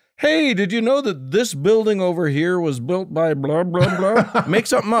that. Hey, did you know that this building over here was built by blah, blah, blah? Make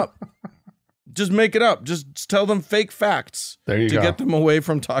something up. Just make it up. Just tell them fake facts to get them away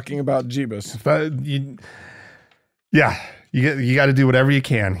from talking about Jeebus. You got to do whatever you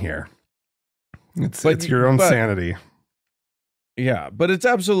can here. It's your own sanity. Yeah, but it's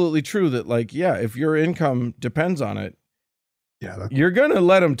absolutely true that, if your income depends on it, Yeah. You're going to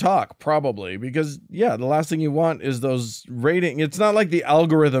let them talk probably because the last thing you want is those rating. It's not like the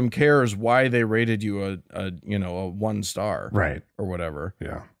algorithm cares why they rated you a 1 star. Right. Or whatever.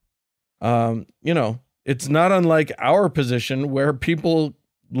 Yeah. It's not unlike our position where people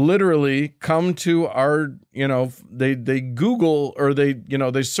literally come to our, they Google or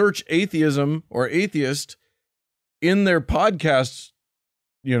they search atheism or atheist in their podcast,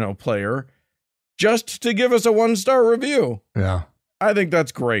 player just to give us a 1-star review. Yeah. I think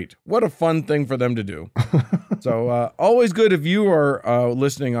that's great. What a fun thing for them to do. So always good if you are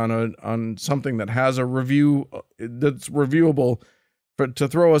listening on something that has a review that's reviewable to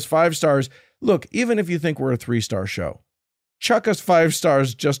throw us 5 stars. Look, even if you think we're a 3-star show, chuck us 5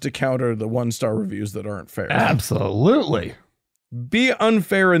 stars just to counter the 1-star reviews that aren't fair. Absolutely. Be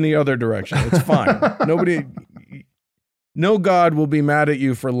unfair in the other direction. It's fine. No God will be mad at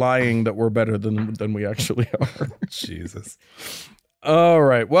you for lying that we're better than we actually are. Jesus. All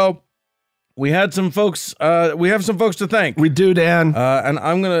right. Well, we had some folks. We have some folks to thank. We do, Dan. And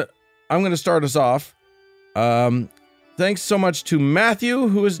I'm gonna start us off. Thanks so much to Matthew,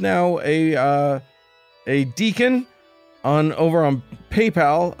 who is now a deacon over on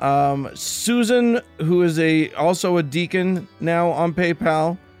PayPal. Susan, who is also a deacon now on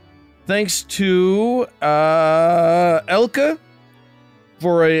PayPal. Thanks to Elka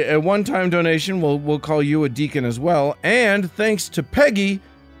for a one-time donation. We'll call you a deacon as well. And thanks to Peggy,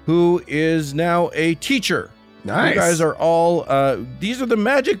 who is now a teacher. Nice. You guys are all. These are the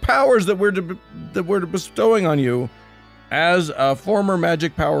magic powers that we're bestowing on you, as former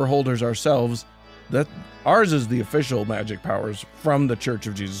magic power holders ourselves. That ours is the official magic powers from the Church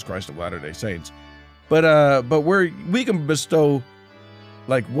of Jesus Christ of Latter-day Saints. But we can bestow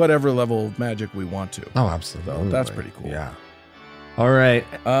like whatever level of magic we want to. Oh, absolutely. So that's pretty cool. Yeah. All right.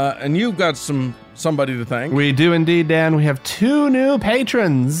 And you've got somebody to thank. We do indeed, Dan. We have 2 new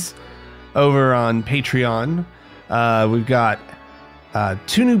patrons over on Patreon. We've got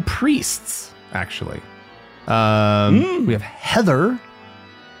 2 new priests, actually. We have Heather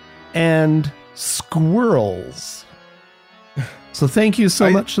and Squirrels. So thank you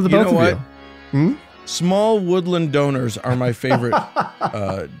so much to the both of you. Small woodland donors are my favorite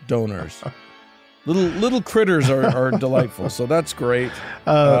donors. Little critters are delightful, so that's great.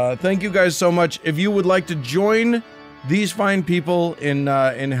 Thank you guys so much. If you would like to join these fine people in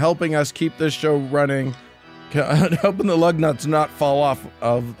helping us keep this show running, helping the lug nuts not fall off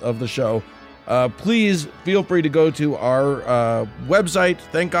of the show, please feel free to go to our website,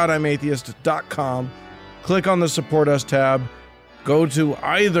 thankgodimatheist.com. Click on the Support Us tab. Go to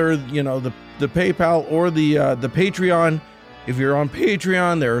either the PayPal or the Patreon. If you're on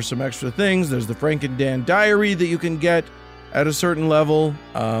Patreon, there are some extra things. There's the Frank and Dan Diary that you can get at a certain level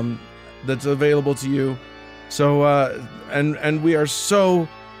that's available to you. So and we are so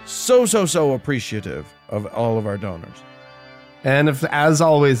appreciative of all of our donors. And as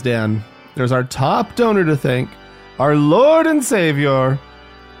always, Dan, there's our top donor to thank, our Lord and Savior,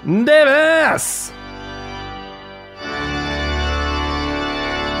 Davis.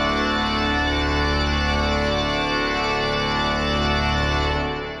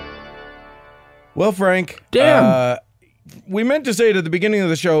 Well, Frank, Dan, we meant to say it at the beginning of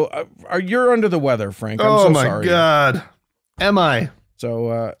the show. You're under the weather, Frank. I'm so sorry. Oh my God, am I?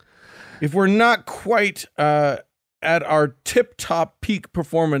 So, if we're not quite at our tip-top peak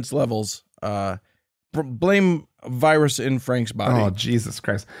performance levels, blame virus in Frank's body. Oh, Jesus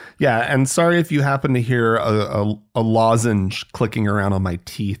Christ. Yeah, and sorry if you happen to hear a lozenge clicking around on my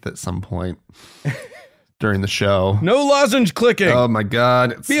teeth at some point during the show. No lozenge clicking. Oh my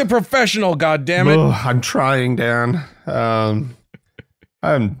God. Be a professional, goddammit. Oh, I'm trying, Dan.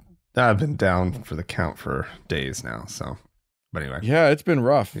 I've been down for the count for days now, so. But anyway. Yeah, it's been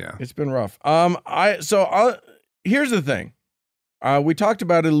rough. Yeah. It's been rough. Here's the thing. We talked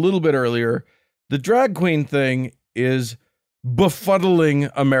about it a little bit earlier. The drag queen thing is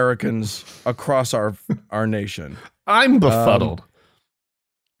befuddling Americans across our nation. I'm befuddled.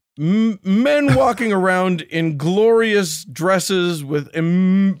 Men walking around in glorious dresses with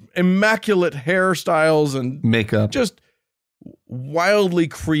immaculate hairstyles and makeup. Just wildly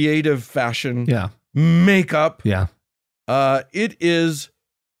creative fashion. Yeah. Makeup. Yeah. It is,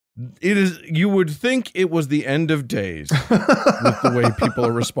 you would think it was the end of days with the way people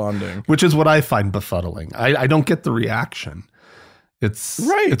are responding. Which is what I find befuddling. I don't get the reaction. It's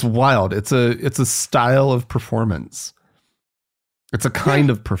right. It's wild. It's a style of performance. It's a kind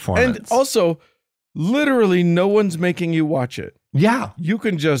of performance. And also, literally no one's making you watch it. Yeah. You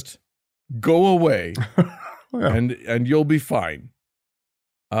can just go away and you'll be fine.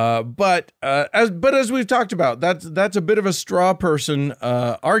 But as we've talked about, that's a bit of a straw person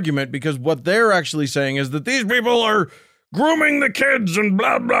argument, because what they're actually saying is that these people are grooming the kids and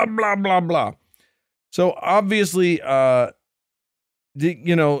blah blah blah blah blah. So obviously, so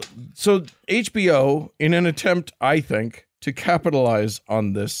HBO, in an attempt, I think, to capitalize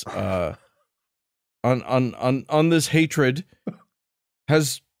on this on this hatred,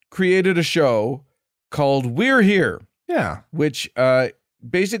 has created a show called We're Here. Yeah. Which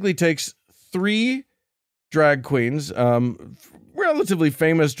basically takes 3 drag queens, relatively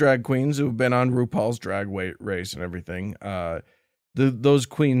famous drag queens who've been on RuPaul's Drag Race and everything. Those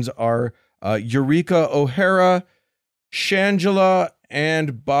queens are Eureka O'Hara, Shangela,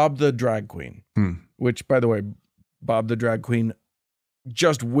 and Bob the Drag Queen. Which, by the way, Bob the Drag Queen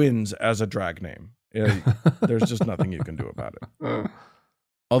just wins as a drag name. There's just nothing you can do about it.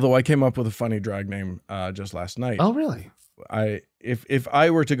 Although I came up with a funny drag name just last night. Oh, really? If I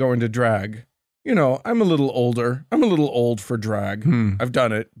were to go into drag, I'm a little older. I'm a little old for drag. I've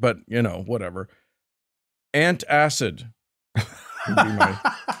done it, but whatever. Antacid would be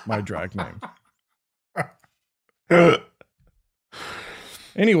my drag name.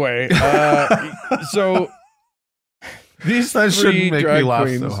 Anyway, so these that shouldn't make me laugh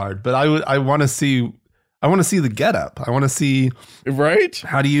queens, so hard, but I want to see the getup. I want to see, right?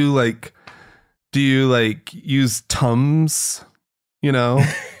 How do you use Tums? Yeah,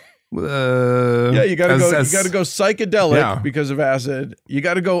 you gotta go psychedelic because of acid. You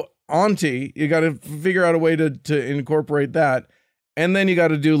gotta go auntie. You gotta figure out a way to incorporate that, and then you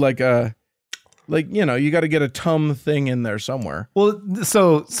gotta do you gotta get a Tum thing in there somewhere. Well,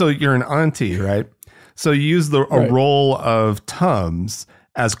 so you're an auntie, right? So you use a roll of Tums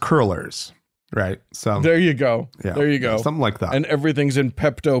as curlers, right? So there you go. Yeah, there you go. Something like that. And everything's in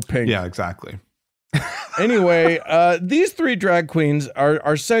Pepto Pink. Yeah, exactly. Anyway, these 3 drag queens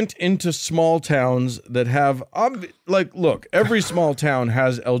are sent into small towns that have look, every small town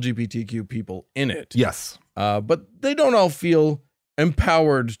has LGBTQ people in it. Yes. But they don't all feel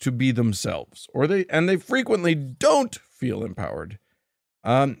empowered to be themselves, and they frequently don't feel empowered.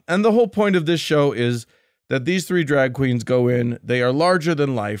 And the whole point of this show is that these 3 drag queens go in, they are larger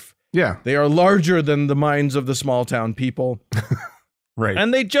than life. Yeah. They are larger than the minds of the small town people. Right.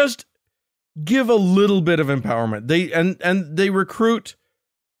 And they just give a little bit of empowerment. They recruit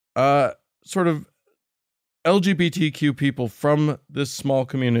sort of LGBTQ people from this small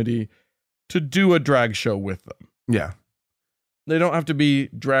community to do a drag show with them. Yeah. They don't have to be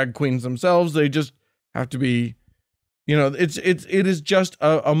drag queens themselves. They just have to be, it is just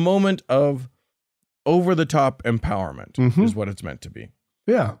a moment of over the top empowerment is what it's meant to be.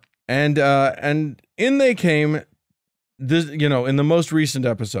 Yeah. And in they came this, in the most recent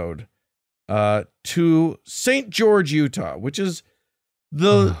episode, to St. George, Utah, which is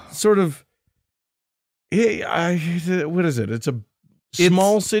the sort of, what is it? It's a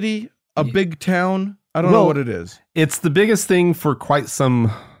small city, a big town. I don't know what it is. It's the biggest thing for quite some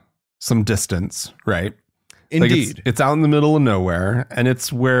distance, right? Indeed. It's out in the middle of nowhere, and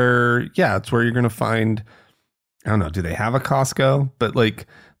it's where you're going to find, I don't know, do they have a Costco? But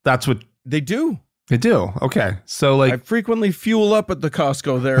that's what they do. They do. Okay. So I frequently fuel up at the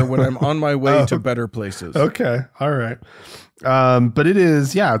Costco there when I'm on my way to better places. Okay. All right. But it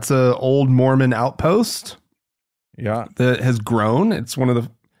is, it's a old Mormon outpost. Yeah. That has grown. It's one of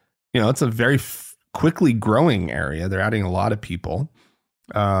the, it's a very quickly growing area. They're adding a lot of people.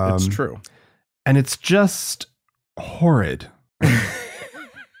 It's true. And it's just horrid.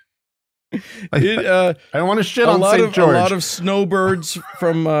 I don't want to shit on St. George. A lot of snowbirds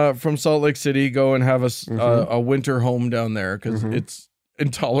from Salt Lake City go and have a winter home down there because it's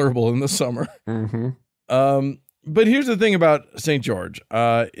intolerable in the summer. But here's the thing about St. George.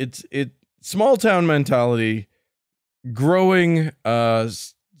 It's small town mentality, growing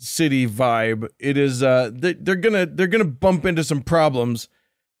city vibe. It is they're gonna bump into some problems,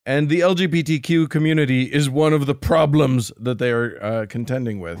 and the LGBTQ community is one of the problems that they are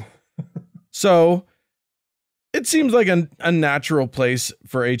contending with. So it seems like a natural place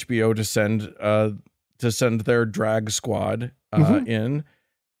for HBO to send their drag squad in.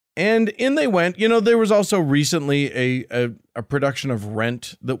 And in they went. There was also recently a production of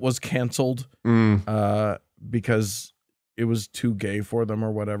Rent that was canceled because it was too gay for them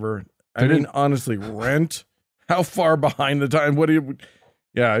or whatever. I mean, honestly, Rent, how far behind the time?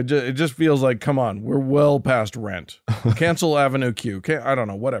 It just feels like, come on, we're well past Rent. Cancel Avenue Q. I don't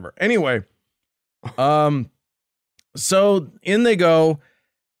know, whatever. Anyway, so in they go.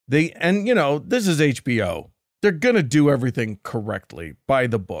 This is HBO. They're going to do everything correctly by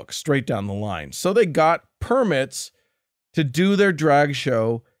the book, straight down the line. So they got permits to do their drag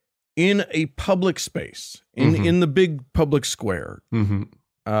show in a public space, in the big public square. And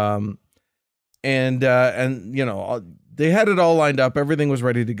you know, they had it all lined up. Everything was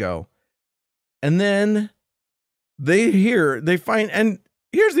ready to go. And then they find, and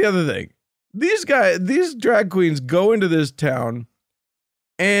here's the other thing. These drag queens go into this town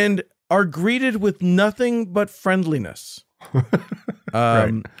and are greeted with nothing but friendliness.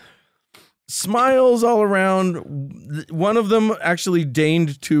 Right. Smiles all around. One of them actually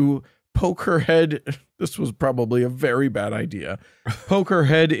deigned to poke her head. This was probably a very bad idea. Poke her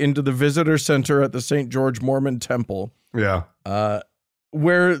head into the visitor center at the St. George Mormon Temple. Yeah.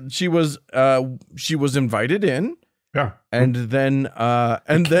 Where she was invited in. Yeah. And then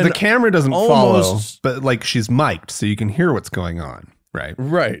the camera doesn't follow, but like she's mic'd so you can hear what's going on. Right.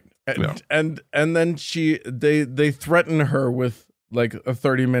 Right. Yeah. And then they threaten her with like a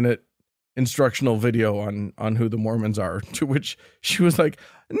 30-minute instructional video on who the Mormons are, to which she was like,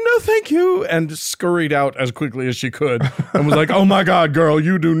 no, thank you, and scurried out as quickly as she could and was like, oh my God, girl,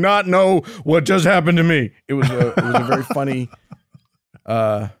 you do not know what just happened to me. It was a very funny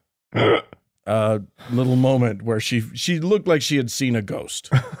little moment where she looked like she had seen a ghost.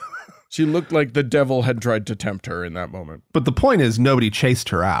 She looked like the devil had tried to tempt her in that moment. But the point is, nobody chased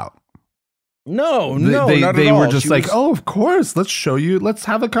her out. No, not at they all. were just like, oh, of course, let's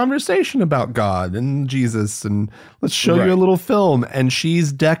have a conversation about God and Jesus, and let's show you a little film. And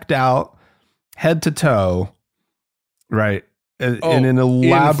she's decked out head to toe, right, in an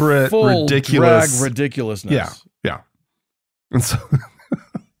elaborate, ridiculous drag ridiculousness. Yeah. And so,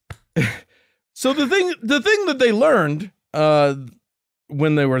 so the thing that they learned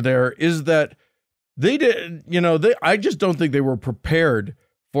when they were there is that they did, I just don't think they were prepared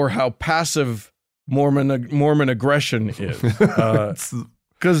for how passive Mormon aggression is.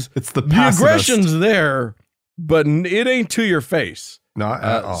 Because it's the aggression's there, but it ain't to your face. Not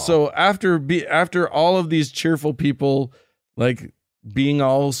at all. So after all of these cheerful people, like being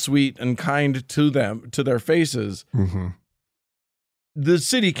all sweet and kind to them, to their faces, the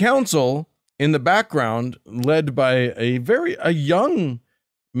city council in the background, led by a young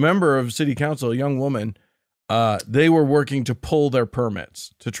member of city council, a young woman, they were working to pull their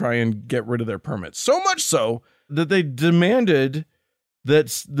permits, to try and get rid of their permits. So much so that they demanded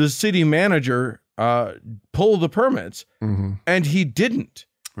that the city manager pull the permits, and he didn't.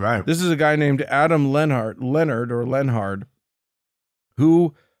 Right. This is a guy named Adam Leonhard,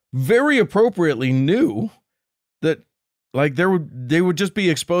 who very appropriately knew that like they would just be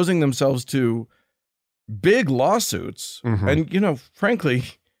exposing themselves to big lawsuits. And, frankly,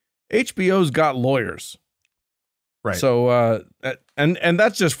 HBO's got lawyers. Right. So, and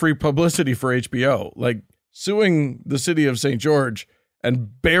that's just free publicity for HBO. Like suing the city of St. George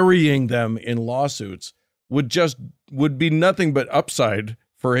and burying them in lawsuits would be nothing but upside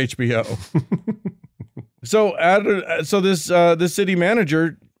for HBO. So this city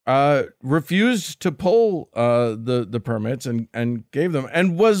manager refused to pull the permits and gave them,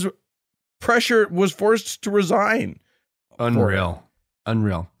 and was forced to resign. Unreal.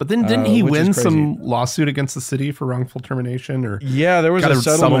 But then didn't he win some lawsuit against the city for wrongful termination? Or yeah, there was a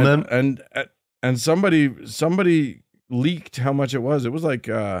settlement, and somebody leaked how much it was. It was like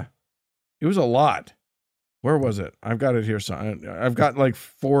it was a lot. Where was it? I've got it here. So I've got like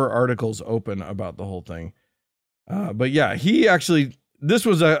 4 articles open about the whole thing. But yeah, he actually this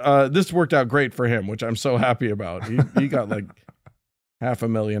worked out great for him, which I'm so happy about. He got like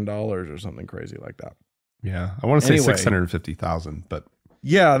 $500,000 or something crazy like that. Yeah, I want to say 650,000, but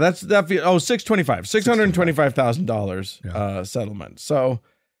yeah, $625,000 settlement. So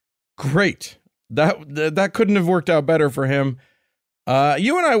great. That couldn't have worked out better for him.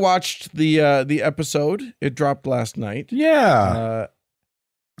 You and I watched the episode. It dropped last night. Yeah.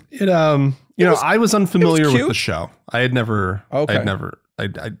 I was unfamiliar with the show. I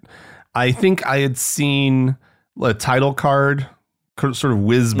think I had seen a title card sort of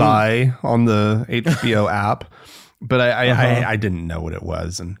whiz by on the HBO app, but I didn't know what it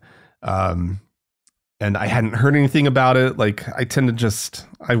was, and I hadn't heard anything about it. Like I tend to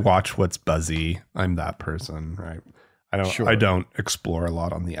I watch what's buzzy. I'm that person, right? I don't explore a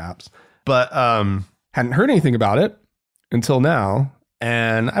lot on the apps, but hadn't heard anything about it until now,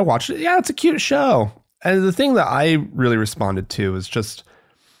 and I watched it. Yeah, it's a cute show, and the thing that I really responded to is just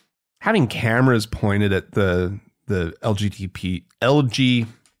having cameras pointed at the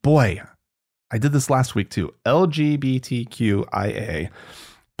I did this last week too. LGBTQIA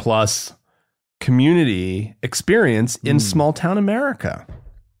plus community experience in small town America.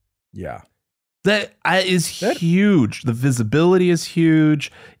 Yeah. That is huge. The visibility is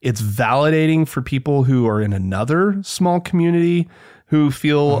huge. It's validating for people who are in another small community who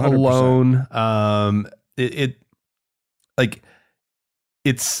feel 100%. alone.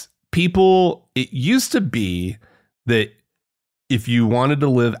 It's people. It used to be that if you wanted to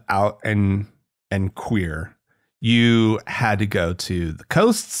live out and queer, you had to go to the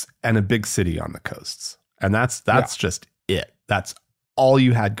coasts and a big city on the coasts. And that's just it. That's all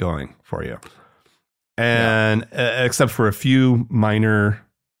you had going for you. And except for a few minor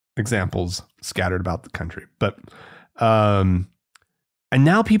examples scattered about the country. But and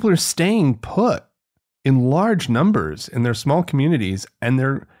now people are staying put in large numbers in their small communities, and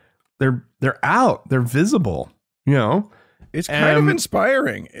they're out, they're visible, you know. It's kind of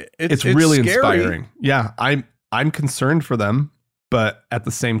inspiring. It's really scary. inspiring. Yeah, I'm concerned for them, but at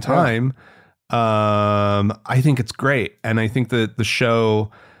the same time, I think it's great, and I think that the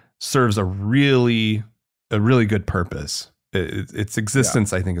show serves a really good purpose. Its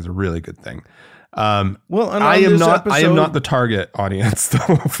existence, I think, is a really good thing. Well, and I am not the target audience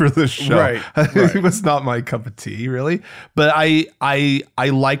though for this show. Right. It was not my cup of tea, really. But I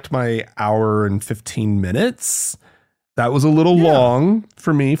liked my hour and 15 minutes. That was a little long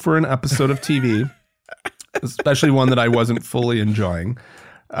for me for an episode of TV, especially one that I wasn't fully enjoying.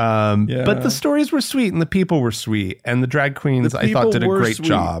 But the stories were sweet and the people were sweet, and the drag queens I thought did a great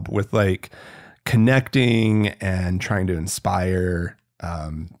job with like connecting and trying to inspire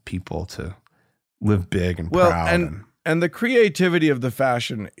people to live big and proud. And the creativity of the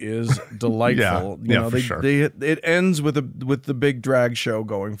fashion is delightful. For sure. It ends with the big drag show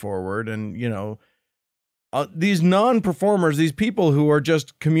going forward, and you know, these non-performers, these people who are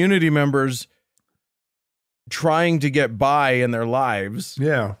just community members trying to get by in their lives.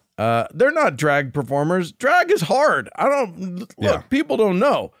 Yeah. They're not drag performers. Drag is hard. People don't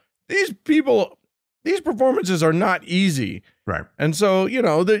know. These performances are not easy. Right. And so, you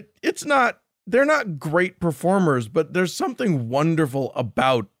know, they're not great performers, but there's something wonderful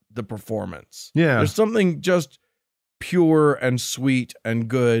about the performance. Yeah. There's something just pure and sweet and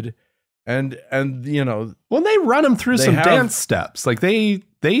good. And you know, when they run them through some dance steps, like they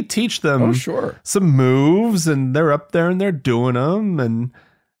teach them some moves, and they're up there and they're doing them, and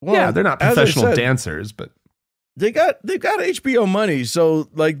they're not professional dancers, but they've got HBO money, so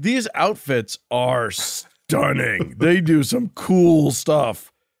like these outfits are stunning. They do some cool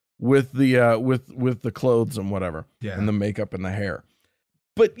stuff with the with the clothes and whatever, and the makeup and the hair.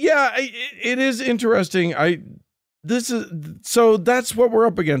 But it is interesting. So that's what we're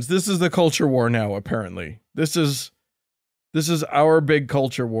up against. This is the culture war now, apparently. This is our big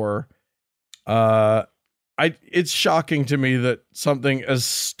culture war. It's shocking to me that something as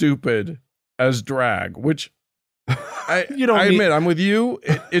stupid as drag, which I admit I'm with you.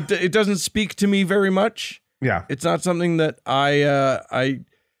 It doesn't speak to me very much. Yeah. It's not something that I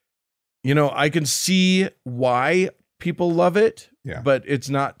can see why people love it. Yeah. But it's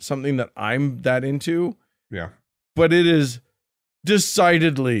not something that I'm that into. Yeah. But it is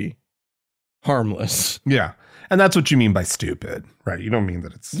decidedly harmless. Yeah. And that's what you mean by stupid, right? You don't mean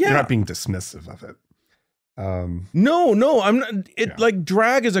that you're not being dismissive of it. No, I'm not. Like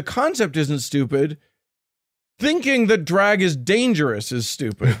drag as a concept isn't stupid. Thinking that drag is dangerous is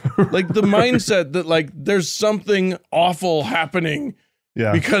stupid. Like the mindset that like there's something awful happening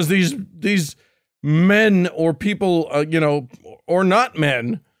because these men or people, or not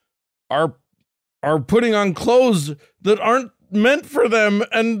men are putting on clothes that aren't meant for them,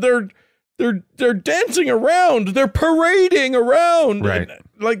 and they're dancing around, they're parading around, right?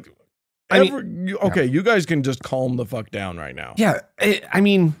 You guys can just calm the fuck down right now. Yeah, I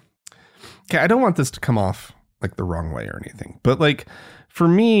mean, okay, I don't want this to come off like the wrong way or anything, but like for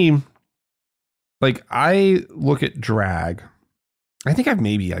me, like I look at drag. I think I've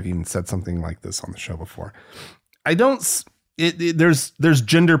even said something like this on the show before. I don't. There's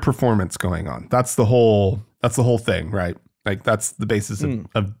gender performance going on. That's the whole thing, right? Like that's the basis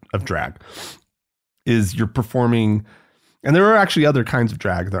of drag. Is you're performing, and there are actually other kinds of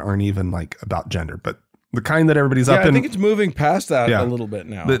drag that aren't even like about gender, but the kind that everybody's up in. I think it's moving past that a little bit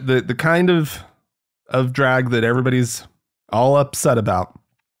now. The kind of drag that everybody's all upset about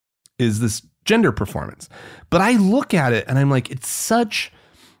is this gender performance. But I look at it and I'm like, it's such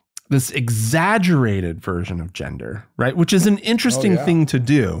this exaggerated version of gender, right? Which is an interesting thing to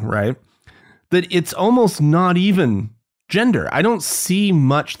do, right? That it's almost not even gender. I don't see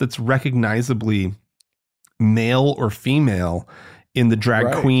much that's recognizably male or female in the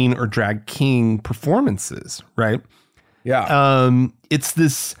drag queen or drag king performances, right? Yeah. It's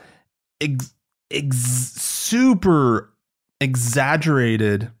this super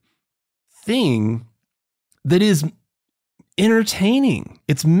exaggerated thing that is entertaining.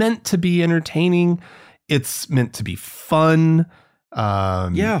 It's meant to be entertaining. It's meant to be fun.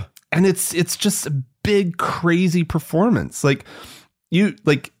 Yeah. And it's just a big, crazy performance. Like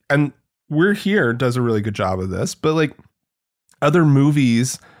and We're Here does a really good job of this, but like other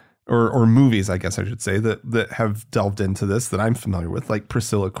movies or movies, I guess I should say, that have delved into this that I'm familiar with, like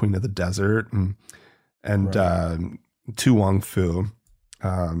Priscilla, Queen of the Desert and Tu Wong Fu.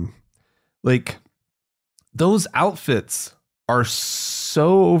 Like those outfits are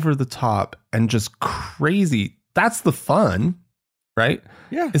so over the top and just crazy. That's the fun, right?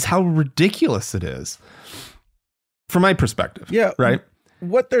 Yeah. Is how ridiculous it is from my perspective. Yeah. Right.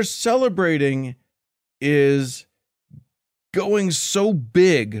 What they're celebrating is going so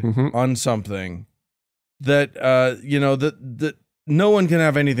big on something that, that no one can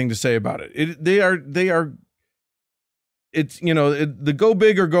have anything to say about it. They are, it's, the go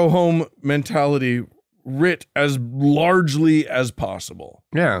big or go home mentality writ as largely as possible.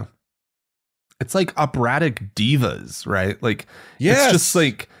 Yeah. It's like operatic divas, right? Like, yes.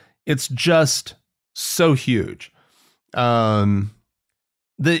 It's just so huge. The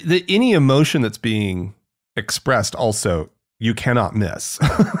any emotion that's being expressed also you cannot miss.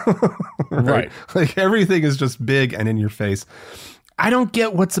 Right. Like everything is just big and in your face. I don't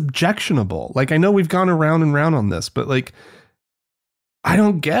get what's objectionable. Like I know we've gone around and round on this, but like I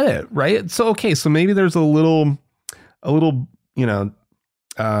don't get it, right? So okay, so maybe there's a little a little bit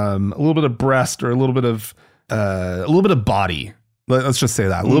of breast or a little bit of body. Let's just say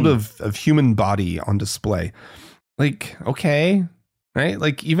that. A little bit of human body on display. Like, okay, right?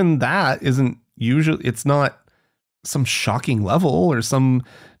 Like even that isn't usually, it's not some shocking level or some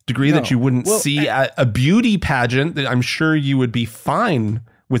degree that you wouldn't see at a beauty pageant that I'm sure you would be fine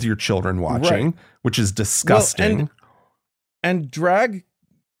with your children watching, which is disgusting. Well, and drag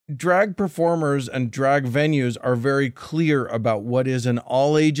performers and drag venues are very clear about what is an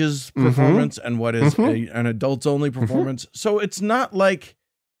all ages performance and what is an adults only performance. So it's not like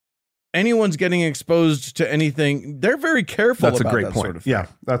anyone's getting exposed to anything. They're very careful That's about a great that point. sort of thing. Yeah,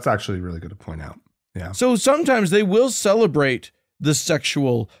 that's actually really good to point out. Yeah. So sometimes they will celebrate the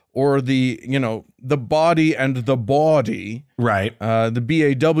sexual or the body and the body, right? The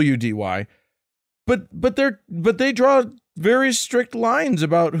BAWDY, but they draw very strict lines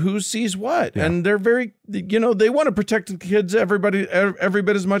about who sees what, and they're very they want to protect the kids, every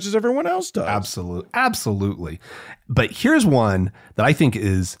bit as much as everyone else does. Absolutely. But here's one that I think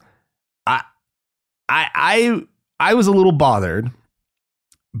is I was a little bothered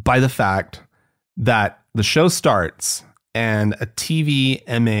by the fact that the show starts and a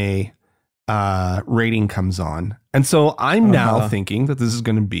TVMA rating comes on. And so I'm now thinking that this is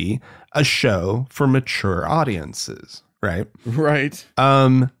going to be a show for mature audiences, right? Right.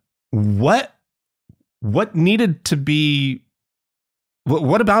 What needed to be,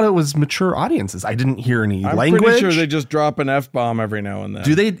 what about it was mature audiences? I didn't hear any language. I'm pretty sure they just drop an F-bomb every now and then.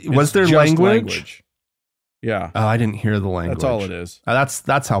 Do they? Was there language? Yeah. Oh, I didn't hear the language. That's all it is.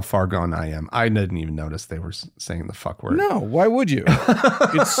 That's how far gone I am. I didn't even notice they were saying the fuck word. No, why would you?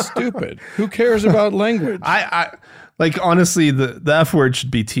 It's stupid. Who cares about language? I like honestly, the F word should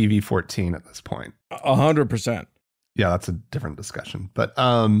be TV-14 at this point. 100%. Yeah, that's a different discussion. But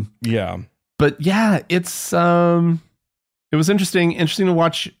yeah. But yeah, it's it was interesting to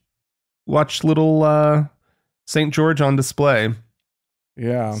watch little St. George on display.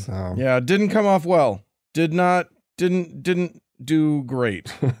 Yeah. So. Yeah, it didn't come off well. Didn't do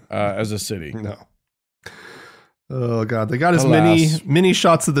great as a city. No. Oh God, they got as many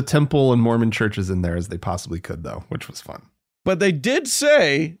shots of the temple and Mormon churches in there as they possibly could, though, which was fun. But they did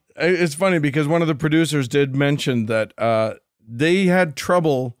say, it's funny because one of the producers did mention that they had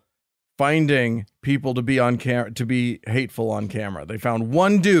trouble finding people to be on to be hateful on camera. They found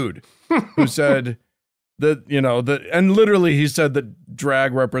one dude who said that, and literally he said that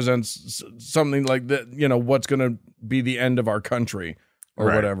drag represents something like that, what's going to be the end of our country or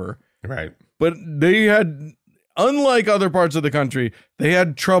whatever. Right. But they had, unlike other parts of the country, they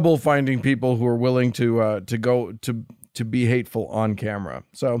had trouble finding people who were willing to go to be hateful on camera.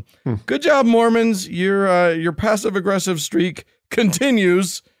 So good job, Mormons. Your passive aggressive streak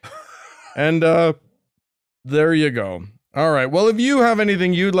continues. And there you go. All right. Well, if you have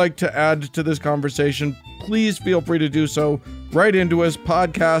anything you'd like to add to this conversation, please feel free to do so. Write into us,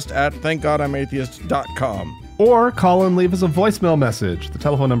 podcast@thankgodimatheist.com. Or call and leave us a voicemail message. The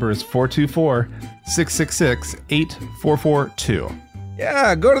telephone number is 424-666-8442.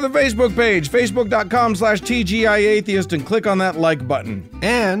 Yeah, go to the Facebook page, facebook.com/TGIAtheist, and click on that like button.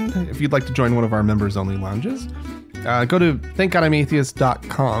 And if you'd like to join one of our members-only lounges, Go to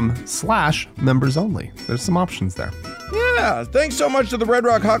thankgodimatheist.com/members only. There's some options there. Yeah, thanks so much to the Red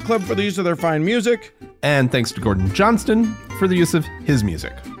Rock Hot Club for the use of their fine music. And thanks to Gordon Johnston for the use of his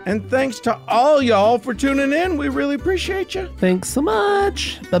music. And thanks to all y'all for tuning in. We really appreciate you. Thanks so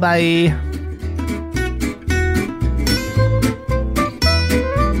much. Bye-bye.